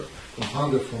suffer from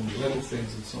hunger, from little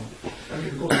things and so on? I mean,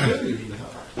 it goes together usually.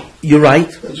 You're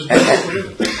right.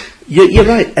 You're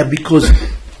right, because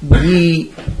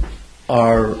we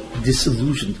are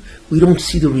disillusioned. We don't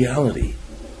see the reality.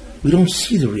 We don't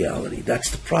see the reality. That's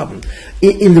the problem.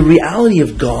 In the reality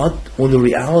of God, or the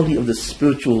reality of the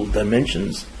spiritual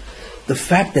dimensions, the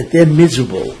fact that they're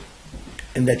miserable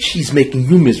and that she's making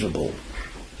you miserable,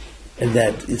 and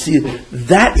that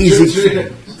that is It's really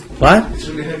happiness. what? It's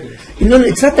really happiness.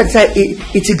 It's not that.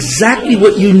 It's exactly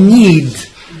what you need.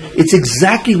 It's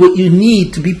exactly what you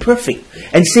need to be perfect.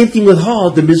 And same thing with her,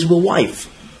 the miserable wife.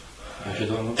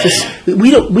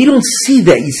 We don't see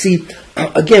that. You see,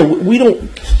 again, we don't.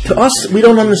 To us, we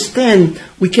don't understand.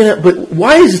 We cannot. But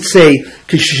why does it say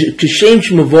 "Kishem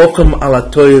shemavochem al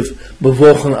hatoiv,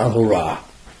 mavochem al hara"?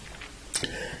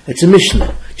 It's a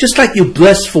Mishnah. Just like you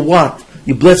bless for what?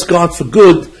 You bless God for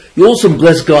good. You also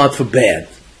bless God for bad.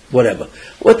 Whatever.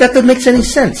 Well, that doesn't make any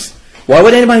sense. Why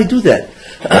would anybody do that?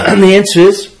 And the answer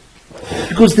is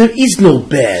because there is no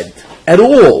bad at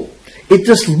all. It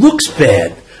just looks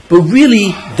bad. But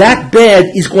really, that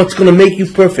bad is what's going to make you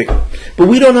perfect. But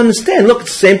we don't understand. Look,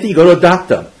 it's the same thing. You go to a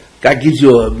doctor. Guy gives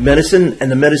you a medicine,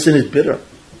 and the medicine is bitter.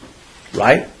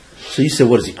 Right? So you say,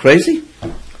 what, is he crazy?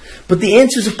 But the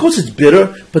answer is, of course it's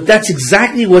bitter, but that's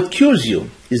exactly what cures you,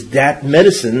 is that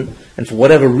medicine, and for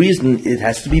whatever reason, it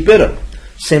has to be bitter.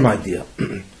 Same idea.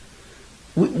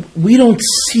 We don't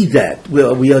see that.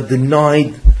 We are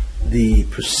denied the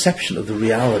perception of the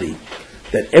reality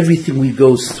that everything we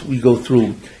go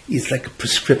through is like a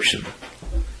prescription.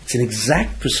 It's an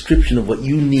exact prescription of what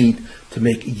you need to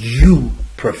make you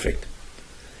perfect.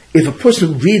 If a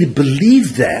person really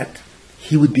believed that,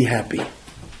 he would be happy.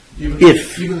 Even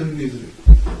in misery.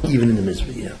 Even in the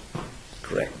misery, yeah.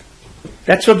 Correct.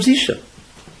 That's Rav Zisha.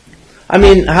 I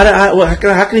mean, how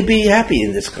can he be happy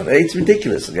in this country? It's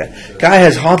ridiculous. Guy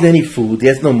has hardly any food. He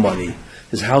has no money.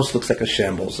 His house looks like a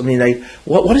shambles. I mean,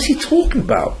 what is he talking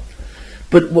about?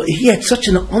 But he had such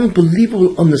an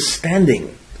unbelievable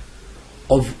understanding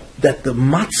of that the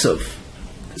matzav,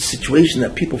 the situation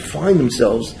that people find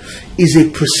themselves, is a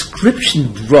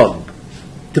prescription drug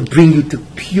to bring you to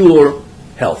pure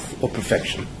health or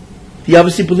perfection. He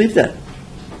obviously believed that.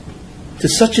 To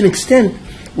such an extent,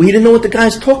 he didn't know what the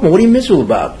guy's talking about. What are you miserable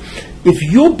about? If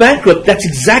you're bankrupt, that's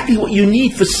exactly what you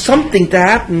need for something to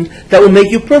happen that will make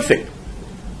you perfect.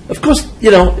 Of course,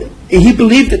 he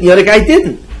believed it, the other guy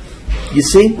didn't. You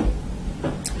see?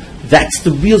 That's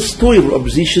the real story of what Rav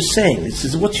Zisha is saying. He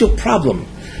says, what's your problem?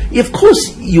 Of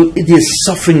course, there's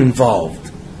suffering involved.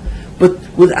 But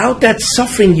without that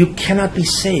suffering, you cannot be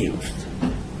saved.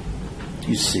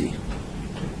 You see?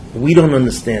 We don't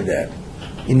understand that.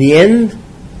 In the end,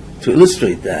 to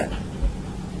illustrate that,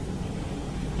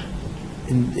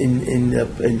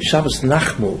 in Shabbos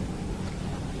Nachmu,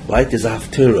 right, there's a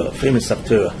Haftarah, a famous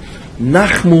Haftarah.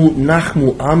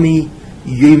 Nachmu Ami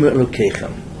Yomer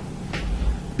Elokechem.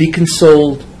 Be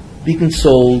consoled,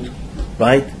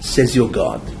 right, says your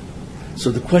God.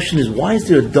 So the question is, why is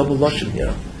there a double lashon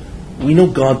here? We know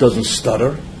God doesn't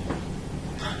stutter.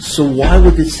 So why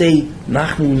would it say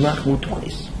Nachmu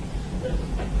twice?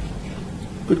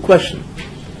 Good question.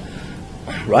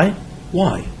 Right?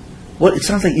 Why? Well, it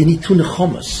sounds like you need two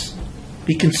nechomas.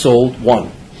 Be consoled,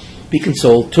 one. Be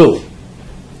consoled, two.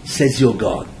 Says your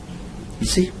God. You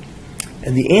see?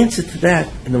 And the answer to that,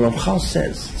 and the Ramchal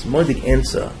says, it's a Moedik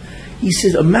answer. He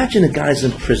says, imagine a guy's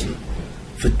in prison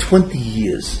for 20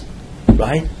 years,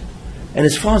 right? And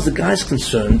as far as the guy's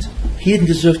concerned, he didn't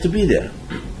deserve to be there.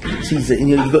 See,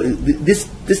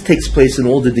 this takes place in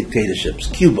all the dictatorships.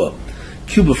 Cuba,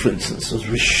 for instance, was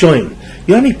Rishonim. You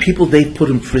know how many people they put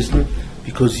in prison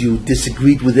because you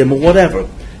disagreed with them or whatever?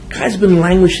 Guy's been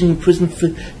languishing in prison for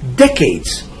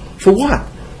decades. For what?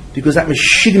 Because that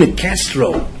Meshigna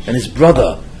Castro and his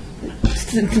brother,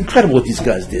 it's incredible what these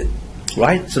guys did,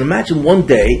 right? So imagine one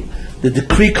day the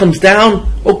decree comes down,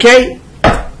 okay,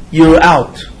 you're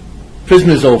out. Prison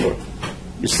is over.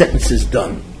 Your sentence is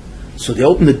done. So they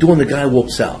open the door and the guy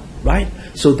walks out, right?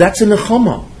 So that's a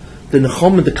nechama. The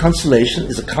nechama, the consolation,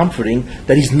 is a comforting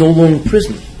that he's no longer in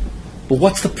prison. But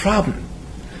what's the problem?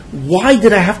 Why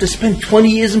did I have to spend 20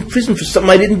 years in prison for something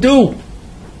I didn't do?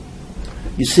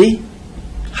 You see?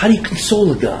 How do you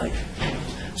console a guy?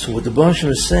 So what the Baruch Shem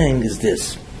is saying is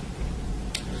this.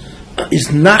 Is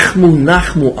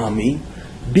Nachmu Ami,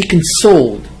 be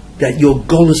consoled that your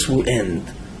golus will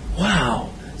end. Wow,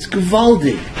 it's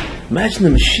gewaldig. Imagine the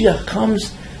Mashiach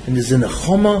comes and there's a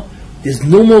nechama, there's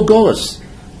no more golus,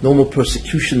 no more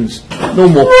persecutions, no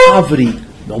more poverty,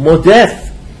 no more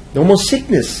death, no more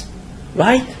sickness,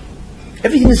 right?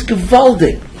 Everything is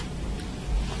gewaldig.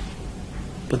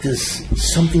 But there's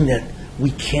something that we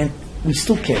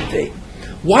still can't take.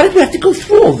 Why did we have to go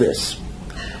through all this?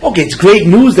 Okay, it's great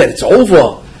news that it's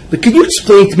over, but can you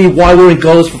explain to me why we're in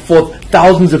golus for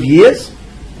thousands of years?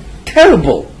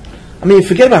 Terrible. I mean,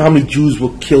 forget about how many Jews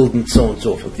were killed and so on and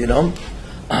so forth,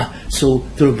 So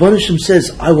the Rebbeinu Shem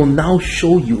says, I will now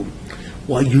show you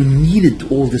why you needed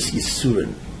all this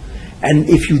Yisurin. And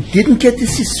if you didn't get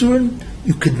this Yisurin,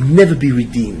 you could never be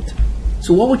redeemed.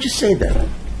 So what would you say then?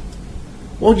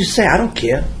 What would you say? I don't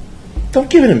care. Don't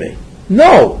give it to me.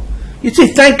 No. You'd say,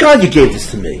 thank God you gave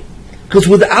this to me. Because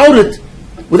without it,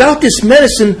 without this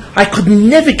medicine, I could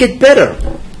never get better.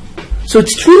 So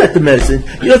it's true that the medicine,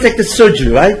 you know, take the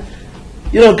surgery, right?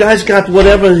 You know, guy's got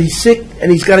whatever, he's sick,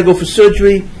 and he's got to go for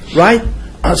surgery, right?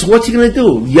 So what's he going to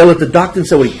do? Yell at the doctor and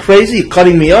say, what, are you crazy? You're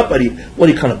cutting me up? What are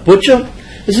you kind of butcher?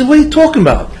 He says, what are you talking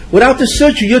about? Without the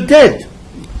surgery, you're dead.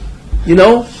 You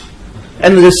know?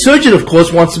 And the surgeon, of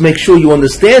course, wants to make sure you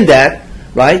understand that,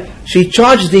 right? So he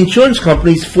charges the insurance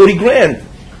companies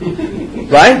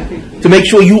 $40,000, right? To make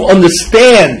sure you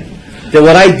understand that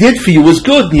what I did for you was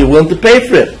good and you're willing to pay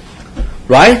for it,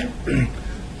 right?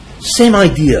 Same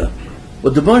idea.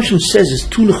 What the Baruch Shem says is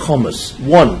two nechamas.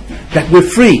 One, that we're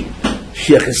free.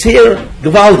 Shech is here,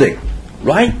 gewaldig,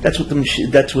 right? That's what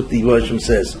the Baruch Shem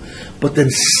says. But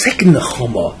then second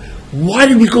nechama, why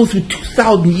did we go through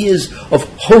 2,000 years of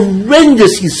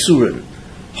horrendous Yisurim?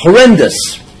 Horrendous.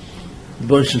 The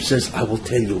Baruch Shem says, I will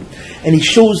tell you. And he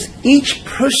shows each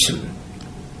person,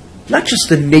 not just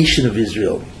the nation of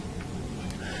Israel,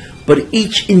 but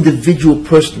each individual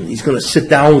person. He's going to sit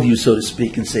down with you, so to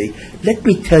speak, and say, let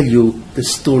me tell you the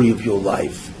story of your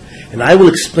life. And I will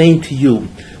explain to you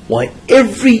why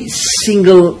every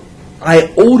single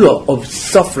iota of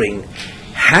suffering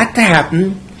had to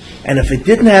happen, and if it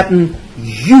didn't happen,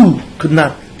 you could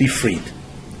not be freed.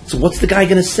 So what's the guy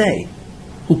going to say?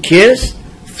 Who cares?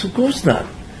 Of course not.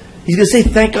 He's going to say,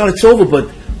 thank God it's over, but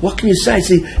what can you say?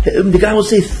 The guy will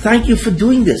say, thank you for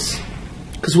doing this.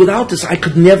 Because without this, I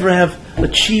could never have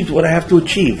achieved what I have to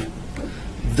achieve.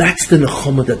 That's the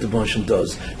nechama that the Baruch Shem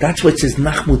does. That's why it says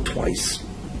nachmu twice.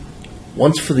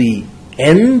 Once for the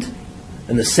end,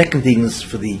 and the second thing is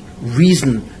for the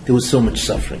reason there was so much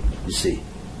suffering, you see.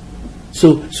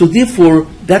 So therefore,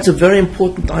 that's a very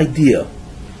important idea.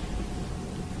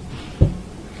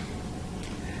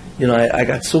 You know, I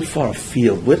got so far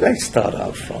afield. Where did I start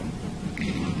out from?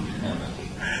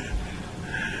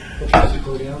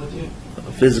 Physical reality.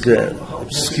 Physical,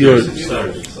 obscure.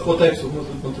 What types of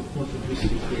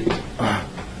multiplicity create?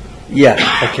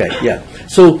 Yeah.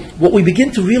 So what we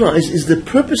begin to realize is the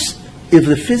purpose of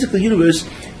the physical universe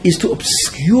is to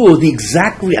obscure the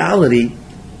exact reality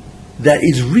that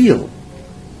is real.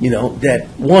 You know, that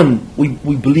one, we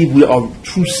believe we are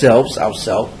true selves,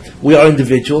 ourselves. We are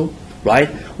individual, right?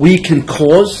 We can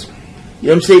cause, you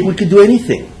know what I'm saying? We can do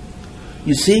anything.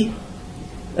 You see?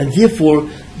 And therefore,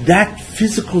 that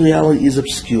physical reality is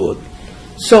obscured.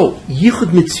 So, Yichud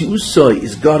Mitziusoi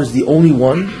is God is the only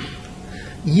one.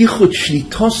 Yichud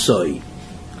Shlitosoi,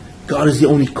 God is the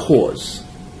only cause.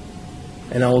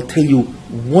 And I will tell you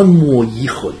one more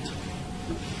Yichud,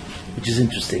 which is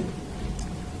interesting.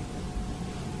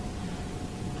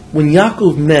 When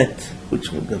Yaakov met,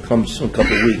 which will come soon, a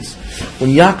couple of weeks, when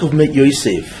Yaakov met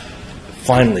Yosef,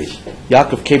 finally,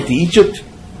 Yaakov came to Egypt,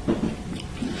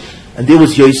 and there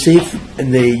was Yosef,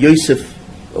 and Yosef,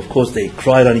 of course, they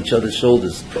cried on each other's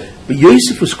shoulders. But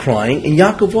Yosef was crying, and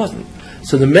Yaakov wasn't.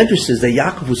 So the Medrash says that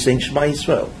Yaakov was saying Shema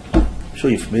Yisrael. I'm sure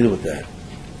you're familiar with that.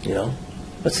 You know?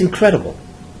 That's incredible.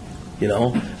 You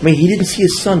know? I mean, he didn't see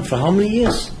his son for how many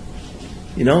years?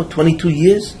 You know, 22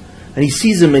 years? And he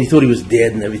sees him, and he thought he was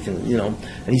dead and everything, you know.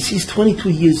 And he sees 22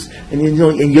 years, and you know,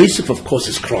 and Yosef, of course,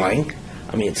 is crying.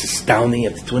 I mean, it's astounding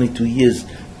after 22 years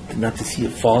not to see a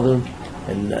father,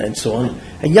 and so on.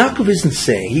 And Yaakov isn't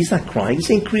saying, he's not crying, he's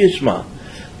saying Kriya Shema.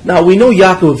 Now, we know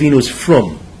Yaakov Avinu is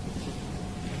from,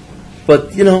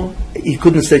 but, you know, he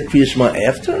couldn't have said Kriya Shema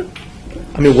after?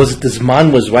 I mean, was it the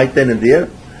Zman was right then and there?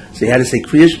 So he had to say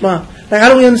Kriya Shema? Like,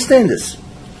 how do we understand this?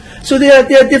 So there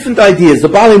are different ideas. The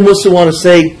Baalei Mussar want to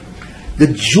say, the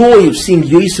joy of seeing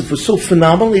Yosef was so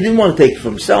phenomenal, he didn't want to take it for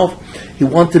himself. He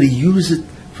wanted to use it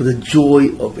for the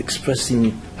joy of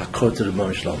expressing Hakor to the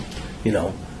Baruch Shalom. You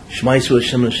know, Shema Yisrael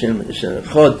Hashem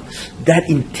Echad. That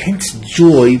intense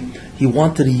joy, he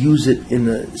wanted to use it in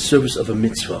the service of a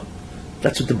mitzvah.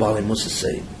 That's what the Baalei Mussar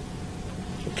say.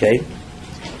 Okay?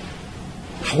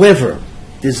 However,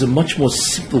 there's a much more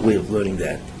simple way of learning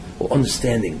that, or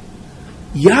understanding.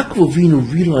 Yaakov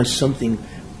Avinu realized something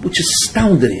which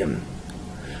astounded him.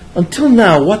 Until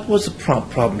now, what was the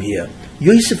problem here?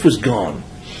 Yosef was gone.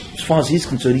 As far as he's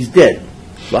concerned, he's dead.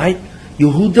 Right?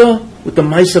 Yehuda, with the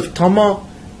mice of Tamar,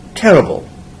 terrible.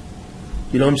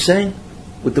 You know what I'm saying?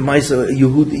 With the mice of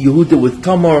Yehuda with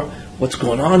Tamar, what's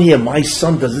going on here? My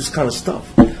son does this kind of stuff.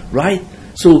 Right?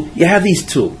 So you have these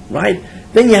two. Right?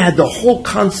 Then you had the whole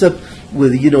concept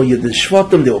with, you had the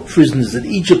Shvatim, they were prisoners in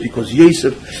Egypt because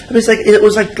Yosef. I mean,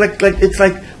 it's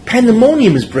like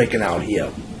pandemonium is breaking out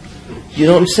here. You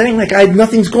know what I'm saying? Like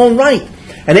nothing's going right.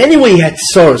 And anyway, he had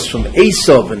sorrows from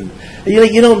Esav, and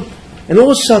and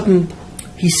all of a sudden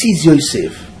he sees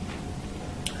Yosef.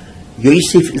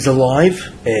 Yosef is alive.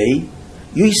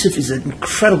 Yosef is an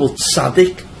incredible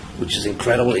tzaddik, which is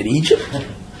incredible in Egypt.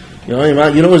 You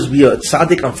know, as we are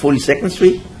tzaddik on 42nd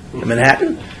Street in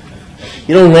Manhattan.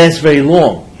 You don't last very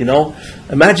long. You know,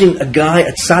 imagine a guy,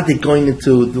 a tzaddik, going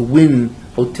into the Wynn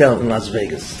Hotel in Las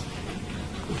Vegas.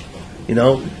 You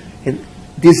know, and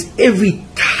there's every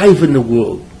type in the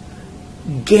world,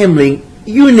 gambling,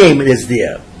 you name it, is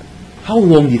there. How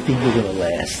long do you think we're going to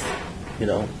last? You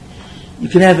know, you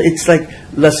can have. It's like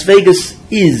Las Vegas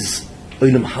is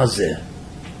Olam Hazeh.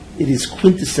 It is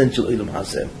quintessential Olam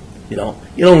Hazeh. You know,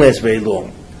 you don't last very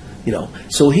long. You know,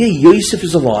 so here Yosef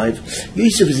is alive.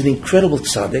 Yosef is an incredible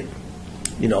tzaddik.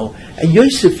 You know, and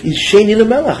Yosef is Sheni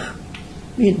L'Melech.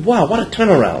 I mean, wow, what a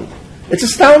turnaround! It's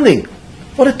astounding.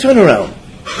 What a turnaround!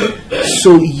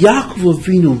 So Yaakov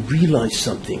Avinu realized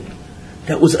something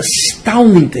that was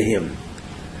astounding to him.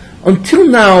 Until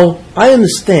now, I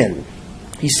understand.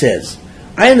 He says,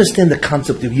 I understand the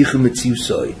concept of Yichud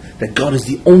Mitziyusoi, that God is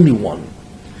the only one.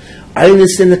 I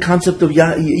understand the concept of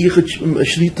Yichud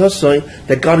Shlitasoi,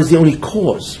 that God is the only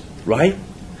cause, right?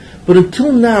 But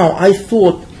until now, I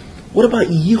thought, what about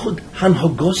Yichud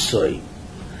Hanhagosoi?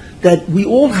 That we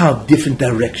all have different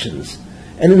directions,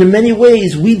 and in many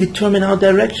ways, we determine our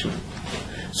direction.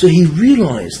 So he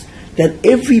realized that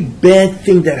every bad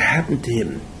thing that happened to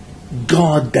him,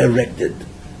 God directed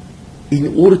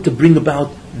in order to bring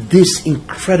about this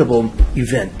incredible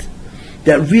event.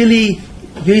 That really,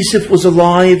 Yosef was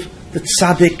alive, the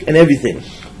tzaddik and everything,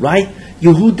 right?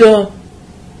 Yehuda,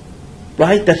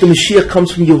 right? That the Mashiach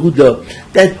comes from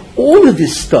Yehuda. That all of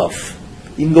this stuff,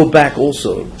 you can go back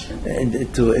also, and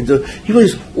he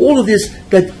realized all of this,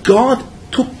 that God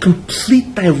took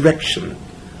complete direction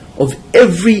of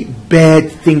every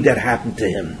bad thing that happened to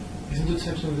him. Isn't it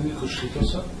something with the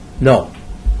Shlitosa? No.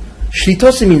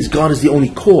 Shlitosa means God is the only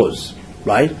cause,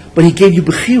 right? But he gave you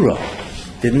Bechira,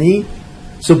 didn't he?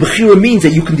 So Bechira means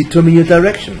that you can determine your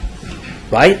direction,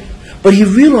 right? But he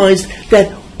realized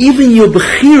that even your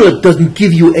Bechira doesn't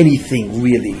give you anything,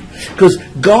 really. Because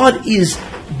God is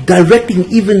directing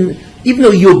even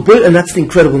though you're birth, and that's the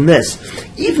incredibleness,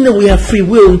 even though we have free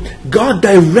will, God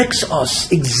directs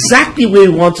us exactly where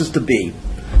He wants us to be.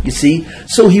 You see?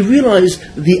 So he realized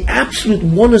the absolute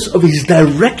oneness of His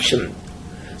direction.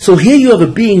 So here you have a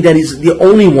being that is the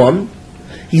only one,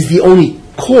 He's the only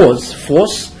cause,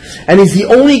 force, and He's the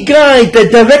only guy that's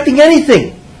directing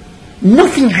anything.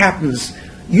 Nothing happens.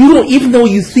 You don't, even though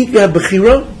you think you have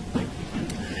Bechira,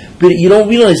 but you don't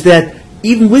realize that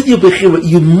even with your Bechira,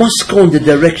 you must go in the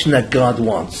direction that God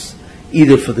wants,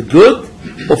 either for the good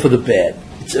or for the bad.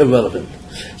 It's irrelevant.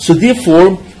 So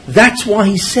therefore, that's why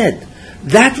he said,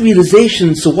 that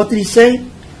realization, so what did he say?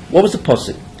 What was the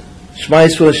pasuk? Shema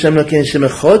Yisrael Hashem Elokeinu Hashem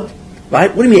Echad.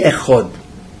 Right? What do you mean Echad?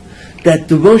 That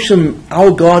the Rosham,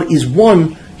 our God, is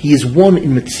one. He is one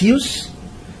in Metzius,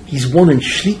 He's one in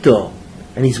Shlita,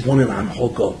 and He's one in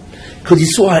Anhoga. Because he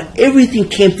saw how everything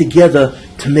came together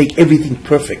to make everything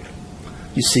perfect.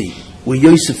 You see, where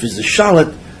Yosef is the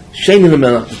Shalat, Sheni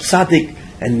L'Melech, the Tzaddik,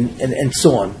 and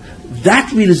so on.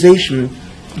 That realization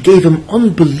gave him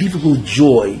unbelievable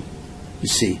joy, you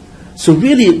see. So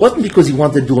really, it wasn't because he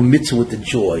wanted to do a mitzvah with the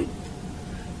joy.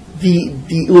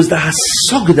 It was the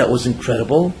Hasaga that was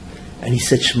incredible, and he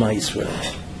said Shema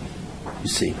Yisrael. You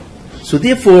see. So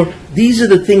therefore, these are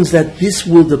the things that this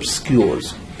world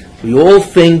obscures. We all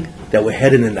think that we're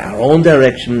headed in our own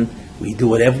direction, we do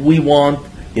whatever we want,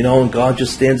 and God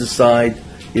just stands aside,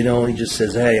 and He just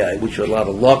says, hey, I wish you a lot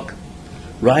of luck,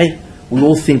 right? We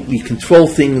all think we control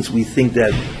things, we think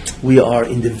that we are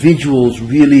individuals,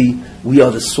 really, we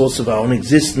are the source of our own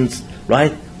existence,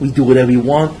 right? We do whatever we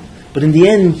want, but in the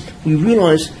end, we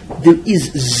realize there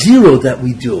is zero that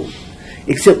we do,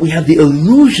 except we have the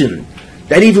illusion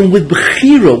that even with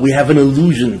Bechira, we have an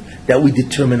illusion that we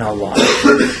determine our lives.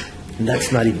 And that's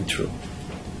not even true.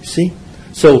 You see?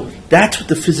 So that's what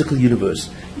the physical universe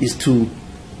is, to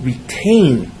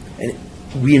retain and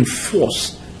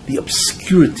reinforce the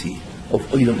obscurity of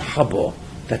Olam Haba.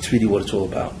 That's really what it's all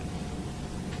about.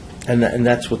 And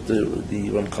that's what the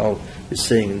Ramchal is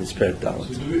saying in this paragraph.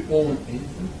 So do we own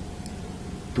anything?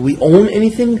 Do we own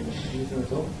anything? Anything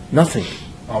at all? Nothing.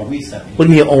 Are we something? What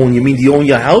do you mean own? You mean do you own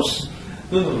your house?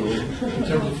 No. In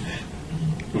terms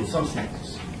of some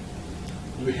things.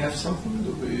 Do we have something?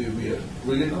 Do we have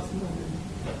really nothing?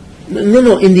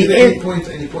 No. In the Any end, point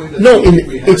that no.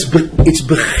 we have? It's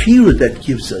Bechira that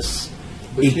gives us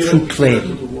a Bechira true to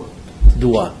claim. what? To do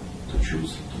what? to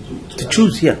choose. To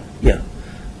choose, yeah.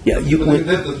 You, But when,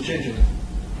 that doesn't change anything.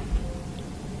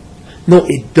 no,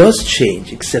 it does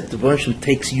change, except the Version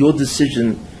takes your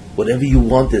decision, whatever you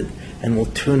wanted, and will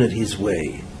turn it his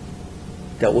way.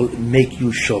 That will make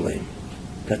you sholem.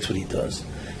 That's what he does.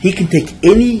 He can take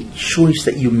any choice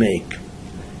that you make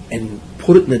and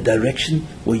put it in a direction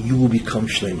where you will become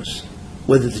shlemus.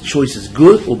 Whether the choice is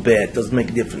good or bad doesn't make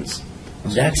a difference.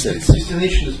 In that sense.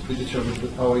 Destination is predetermined, but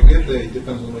how I get there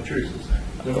depends on my choices.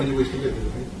 There are many ways to get there,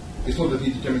 right? It's not that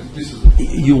he determines this is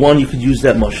You could use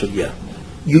that mashal, yeah.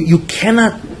 You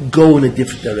cannot go in a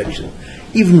different direction.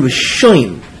 Even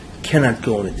Rishonim cannot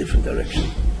go in a different direction.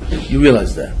 You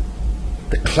realize that.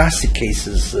 The classic case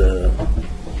is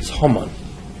Haman.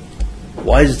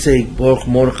 Why does it say Baruch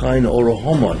Mordechai and Oro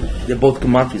Haman? They're both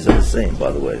gematrias are the same,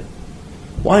 by the way.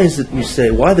 Why is it you say,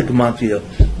 why the gematria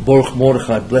Baruch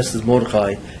Mordechai, blessed is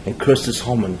Mordechai, and cursed is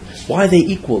Haman? Why are they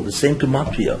equal, the same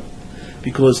gematria?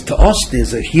 Because to us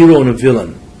there's a hero and a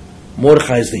villain.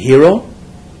 Mordechai is the hero,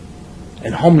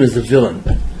 and Haman is the villain.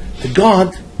 To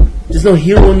God, there's no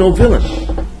hero and no villain.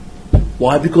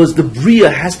 Why? Because the Bria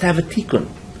has to have a tikkun.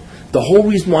 The whole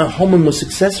reason why Haman was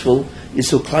successful is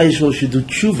so Klal Yisrael should do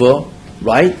tshuva,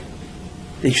 right?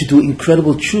 They should do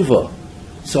incredible tshuva.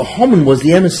 So Haman was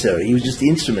the emissary, he was just the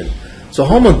instrument. So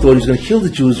Haman thought he was going to kill the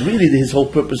Jews. Really, his whole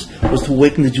purpose was to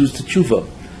awaken the Jews to tshuva.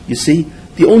 You see?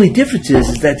 The only difference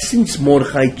is that since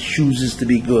Mordechai chooses to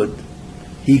be good,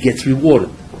 he gets rewarded.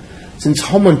 Since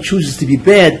Haman chooses to be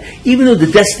bad, even though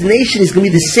the destination is going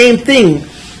to be the same thing,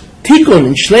 Tikkun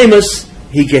and Shlemus,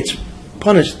 he gets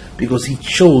punished because he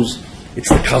chose. It's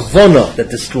the kavanah that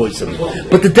destroys him.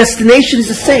 But the destination is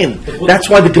the same. That's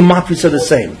why the gematrias are the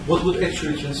same. what would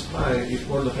actually transpire if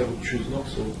Mordechai would choose not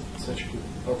so such a good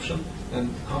option and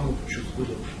Haman would choose good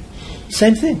option?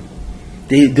 Same thing.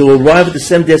 They will arrive at the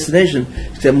same destination,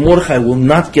 except Mordechai will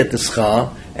not get the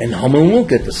schar, and Haman will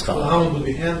get the Well, schar. Haman would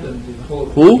be hanged and the whole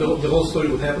Who? the whole story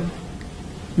would happen.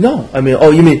 No, I mean,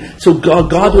 you mean, so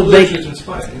God What will would actually make,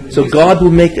 transpire? In so this God case?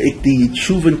 will make the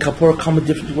tshuva and kapora come a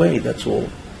different way, that's all.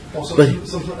 Or but-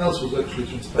 something else was actually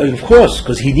transpiring. Of course,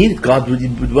 because he needed, God would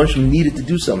eventually needed to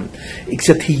do something.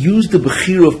 Except he used the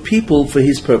bechira of people for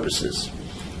his purposes.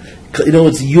 You know,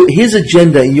 his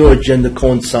agenda and your agenda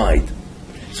coincide.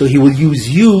 So he will use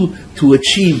you to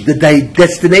achieve the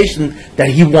destination that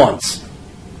he wants.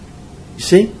 You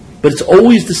see? But it's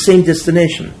always the same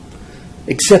destination.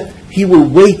 Except he will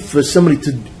wait for somebody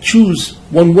to choose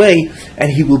one way,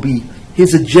 and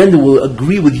his agenda will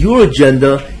agree with your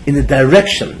agenda in the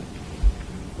direction.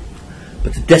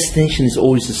 But the destination is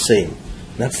always the same.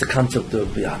 That's the concept of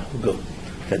Yahuga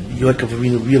that Yoakim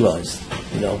Avinu realized.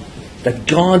 That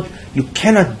God, you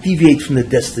cannot deviate from the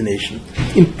destination.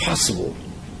 Impossible.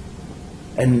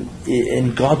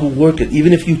 And God will work it,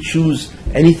 even if you choose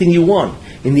anything you want.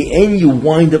 In the end, you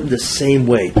wind up the same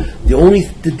way.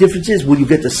 The difference is, will you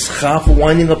get the schar for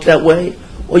winding up that way,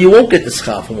 or you won't get the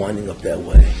schar for winding up that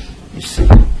way. You see? See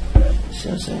what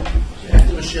I'm saying?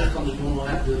 After Mashiach comes, we won't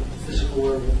have the physical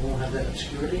world, we won't have that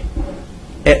obscurity.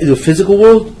 The physical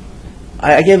world,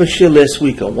 I gave a share last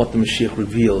week on what the Mashiach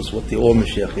reveals, what the Or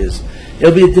Mashiach is.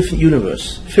 It'll be a different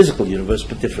universe, physical universe,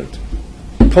 but different.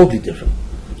 Totally different.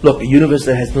 Look, a universe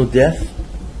that has no death,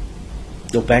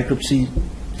 no bankruptcy,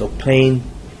 no pain,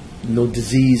 no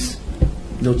disease,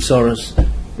 no tsaras,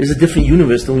 is a different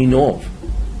universe than we know of.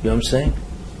 You know what I'm saying?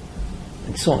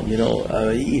 And so on,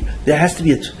 there has to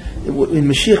be in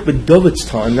Mashiach ben David's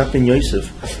time, not Ben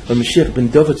Yosef, but Mashiach ben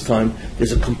David's time,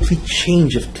 there's a complete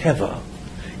change of Teva.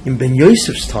 In Ben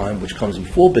Yosef's time, which comes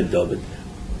before Ben David,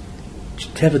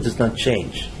 Teva does not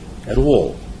change at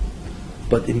all.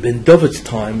 But in Ben David's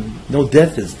time, no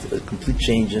death is a complete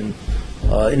change in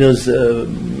his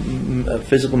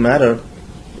physical matter,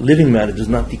 living matter does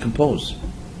not decompose.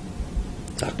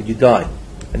 So how could you die?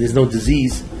 And there's no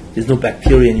disease, there's no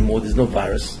bacteria anymore, there's no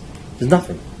virus, there's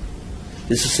nothing.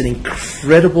 This is an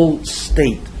incredible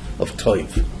state of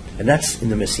toiv. And that's in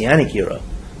the Messianic era.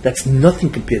 That's nothing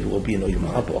compared to what will be in Olam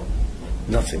Haba.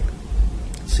 Nothing.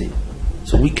 See?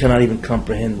 So we cannot even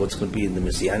comprehend what's going to be in the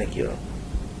Messianic era.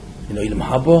 In Olam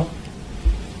Haba,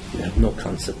 you have no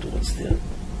concept of what's there.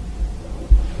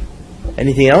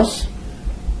 Anything else?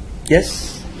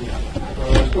 Yes?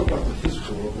 Let's talk about the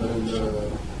physical world, but in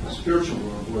the spiritual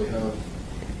world, we have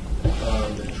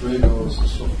the Dragos and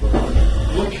so forth.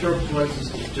 What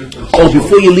characterizes the difference? Oh,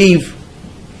 before you leave,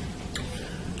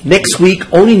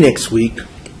 only next week,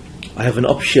 I have an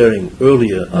upsharing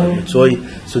earlier.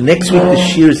 So next week the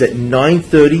shir is at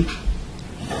 9:30,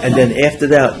 and then after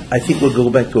that, I think we'll go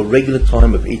back to a regular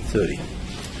time of 8:30.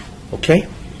 Okay?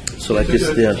 So I guess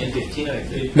they're 15 or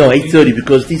 8:30? no 8:30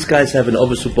 because these guys have an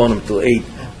oversubonim till 8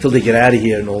 till they get out of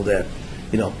here and all that.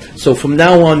 So from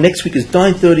now on, next week is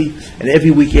 9:30, and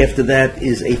every week after that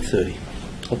is 8:30.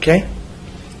 Okay?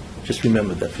 Just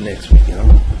remember that for next week.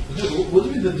 What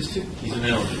would be the distinct? He's in the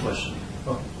middle of the question.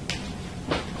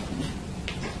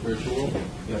 Spiritual world?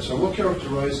 Yeah, so what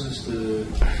characterizes the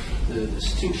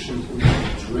distinctions in the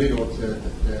dreidot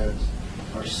that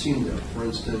are seen there? For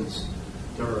instance,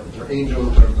 there are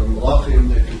angels, there are malachim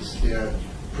that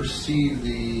perceive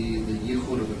the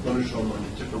yichud of the Baruch on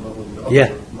a different level than the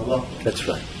other malachim. That's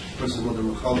right. For instance, when the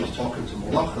Michal was talking to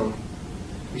malachim,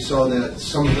 we saw that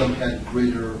some of them had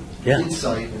greater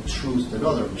insight and truth than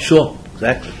others. Sure,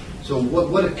 exactly. So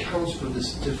what accounts for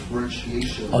this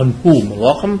differentiation? On who?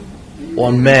 Malachim?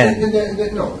 On man? In the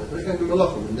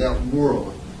malachim, in that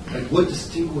world. Like what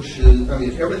distinguishes,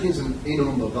 if everything's an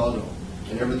Einon Mavado,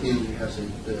 and everything has a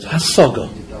Hasaga.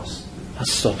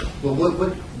 Hasaga. Well,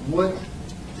 what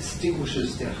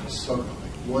distinguishes that Hasaga?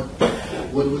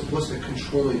 What's the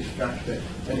controlling factor?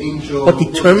 An angel. What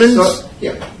determines?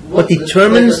 What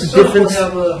determines the difference?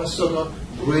 Have a Hasaga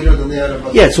greater than that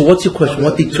of Yeah. So what's your question?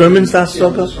 What determines the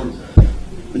Hasaga?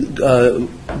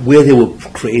 Where they were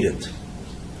created.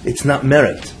 It's not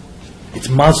merit. It's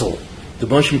mazel. The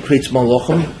Moshe creates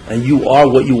malachim, and you are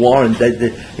what you are, and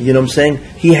you know what I'm saying?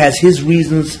 He has his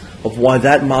reasons of why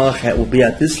that malach will be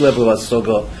at this level of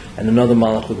Hasaga, and another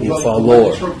malach will be far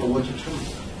lower. What determines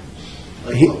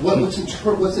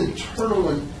that? What's internal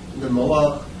in the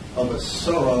malach of a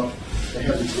sarah that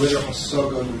has a greater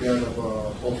Hasaga than that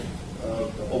of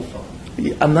the Ophah?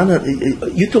 I'm not.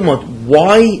 You're talking about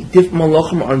why different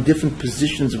malachim are in different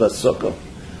positions of Hasaga.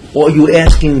 Or are you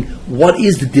asking, what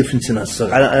is the difference in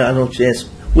Hasaga? I don't know what you ask.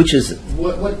 Which is it?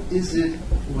 What is it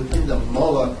within the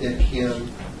malach that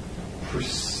can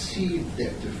perceive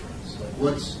that difference? Like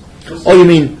what's you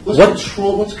mean,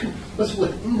 control? What's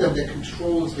within them that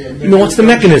controls that? What's the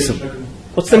mechanism?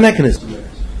 What's the mechanism?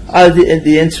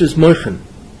 The answer is moichin.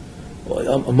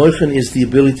 Moichin is the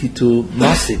ability to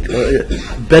masik,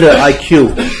 better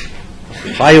IQ,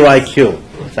 higher IQ.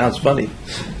 Sounds funny.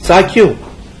 It's IQ.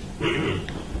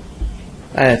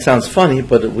 It sounds funny,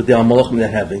 but there are malachim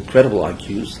that have incredible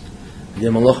IQs. There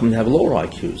are malachim that have lower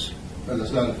IQs. And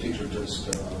it's not a feature just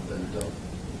Ben Adon.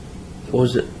 What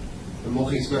was it? The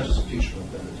mochi is not just a feature of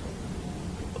Ben Adon.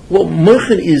 Well,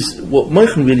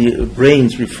 moichin really,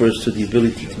 brains refers to the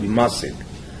ability to be masik.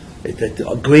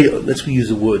 Let's use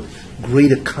the word,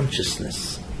 greater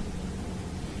consciousness.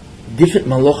 Different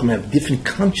malachim have different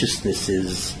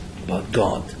consciousnesses about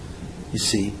God. You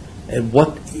see? And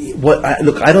look,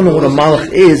 I don't know what a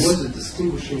malach is. What is it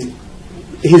distinguishing?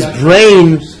 His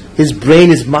brain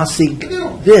is masig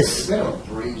this. They don't have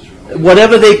brains, really.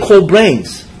 Whatever they call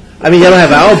brains. I mean, they don't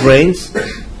have our brains,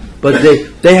 but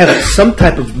they have some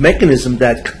type of mechanism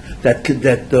that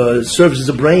serves as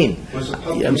a brain. You know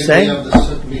what I'm saying?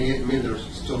 Maybe they're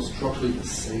still structurally the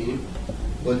same,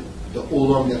 but the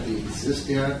olam that they exist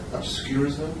at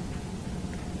obscures them.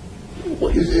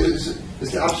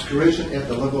 Is the obscuration at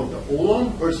the level of the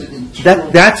olam, or is it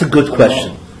internal? That's a good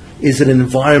question. Is it an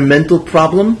environmental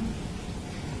problem,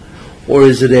 or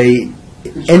is it a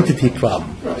entity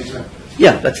problem? Right, exactly.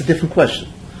 Yeah, that's a different question.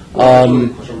 That's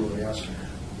the question I'm really asking.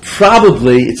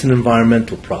 Probably it's an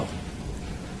environmental problem.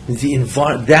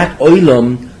 That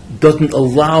olam doesn't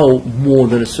allow more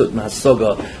than a certain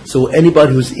hasaga, so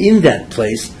anybody who's in that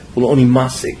place will only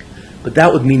masik. But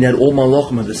that would mean that all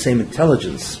malachim have the same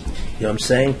intelligence. You know what I'm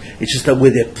saying? It's just that where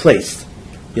they're placed.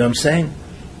 You know what I'm saying?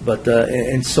 But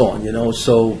and so on.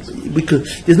 So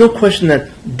there's no question that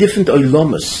different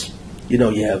olamas. You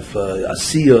have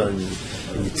Asiya and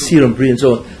Yitzir and Bri and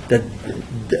so on. That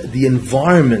the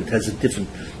environment has a different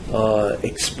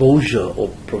exposure or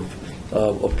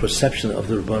perception of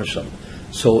the Rebbeinu Shalom.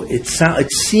 So it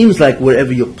seems like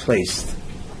wherever you're placed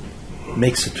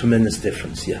makes a tremendous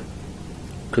difference. Yeah,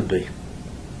 could be.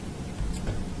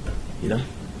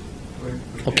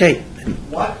 Okay.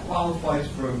 What qualifies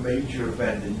for a major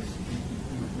event? And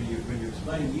when you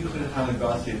explain Yichud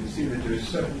HaNagasi, you see that there are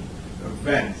certain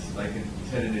events, like you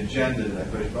said, an agenda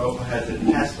that Baruch Baruch has, it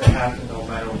has to happen no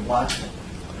matter what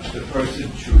the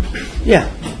person chooses. Yeah.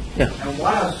 And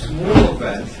what are small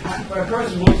events? When a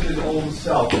person looks at his own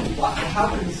self,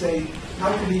 how can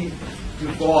he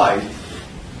divide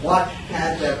what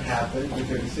had that happen, which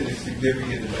are considered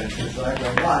significant events in his life,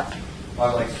 and what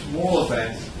are like small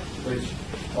events which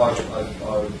are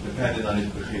dependent on his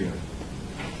behavior?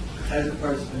 How does a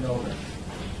person know that?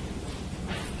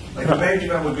 Like a major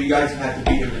event would be guys had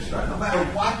to be in the Shraddha. No matter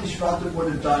what the Shraddha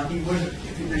would have done, if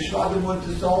the Shraddha would have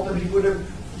dissolved him, he would have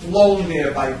flown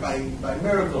there by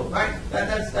miracle, right?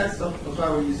 That's what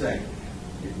you're saying.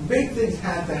 Big things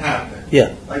had to happen.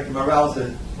 Yeah. Like the Maral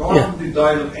says, Baruch the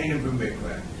Dail of Einem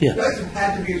B'Mikveh. Yeah. Guys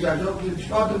had to be exact. The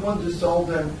Shvatim the ones that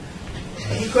sold him.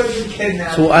 He could have been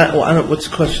kidnapped. So I don't. What's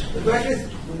the question? The question is,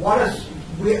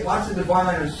 what's the divine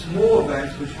line of small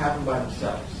events which happen by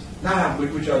themselves, not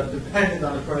which are dependent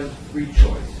on the person's free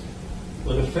choice?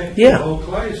 Would affect Yeah. the whole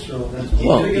Klal Yisrael. That's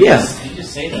Well, Did you yeah. just- Did you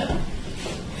just say that?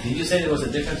 Did you say there was a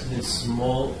difference between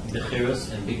small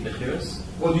bechiros and big bechiros?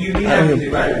 Well, do you mean I don't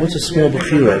everything, know, right? what's a small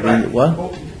bechira? I mean, what? Well,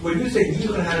 when you say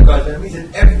Yichud Hanukkah, that means that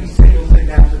every single thing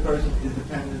that happens to a person is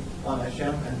dependent on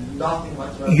Hashem and nothing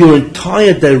whatsoever. Your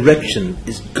entire direction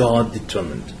is God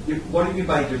determined. What do you mean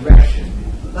by direction?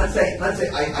 Let's say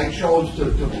I chose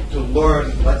to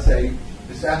learn, let's say,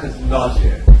 the Sabbath is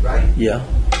Nazir, right? Yeah.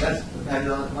 That's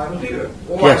dependent on my leader.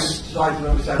 Or Yes. I decide to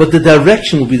learn the Sabbath. But the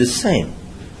direction will be the same,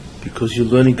 because you're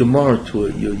learning Gemara to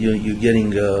it. You're getting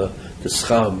the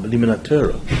schar liminat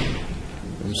Torah.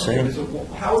 I'm saying. So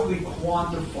how would we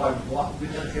quantify what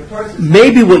a person?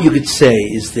 Maybe what you could say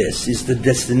is this: is the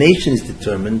destination is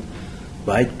determined,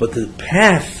 right? But the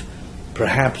path,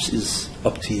 perhaps, is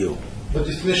up to you. But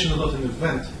destination is not an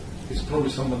event. It's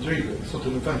probably some madriga. It's not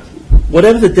an event.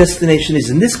 Whatever the destination is,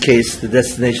 in this case, the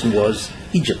destination was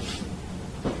Egypt.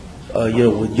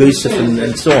 With Yosef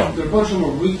and so on. The bunch of them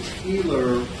will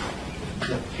retailor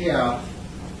the path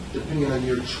depending on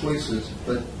your choices,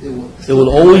 but it will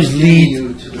always lead-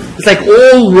 you to the. It's like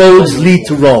all roads lead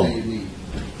to that Rome. you need.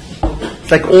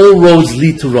 It's like all roads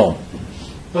lead to Rome.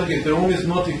 But again, the Rome is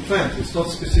not event. It's not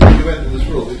specific event in this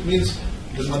world. It means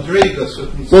the madriga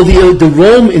certain. Well, the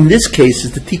Rome in this case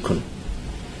is the tikkun.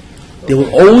 There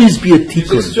will always be a These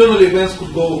tikkun, external events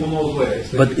could go who knows where.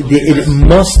 It's like but it could it be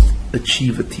must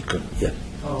achieve a tikkun. Yeah,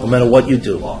 no matter what you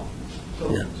do. So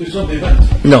Yeah. it's not the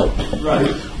event. No. Right.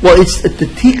 Well, it's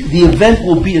the event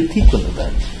will be a tikkun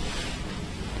event.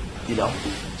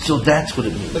 So that's what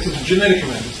it means. Like it's a generic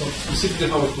event. It's not specifically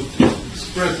how it could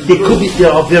express in the There could be world.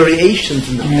 there are variations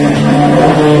in the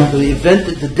path. The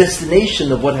event, the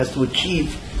destination of what has to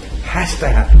achieve, has to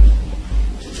happen.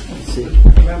 See?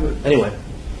 Remember, Anyway.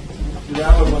 the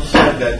Rambam once said that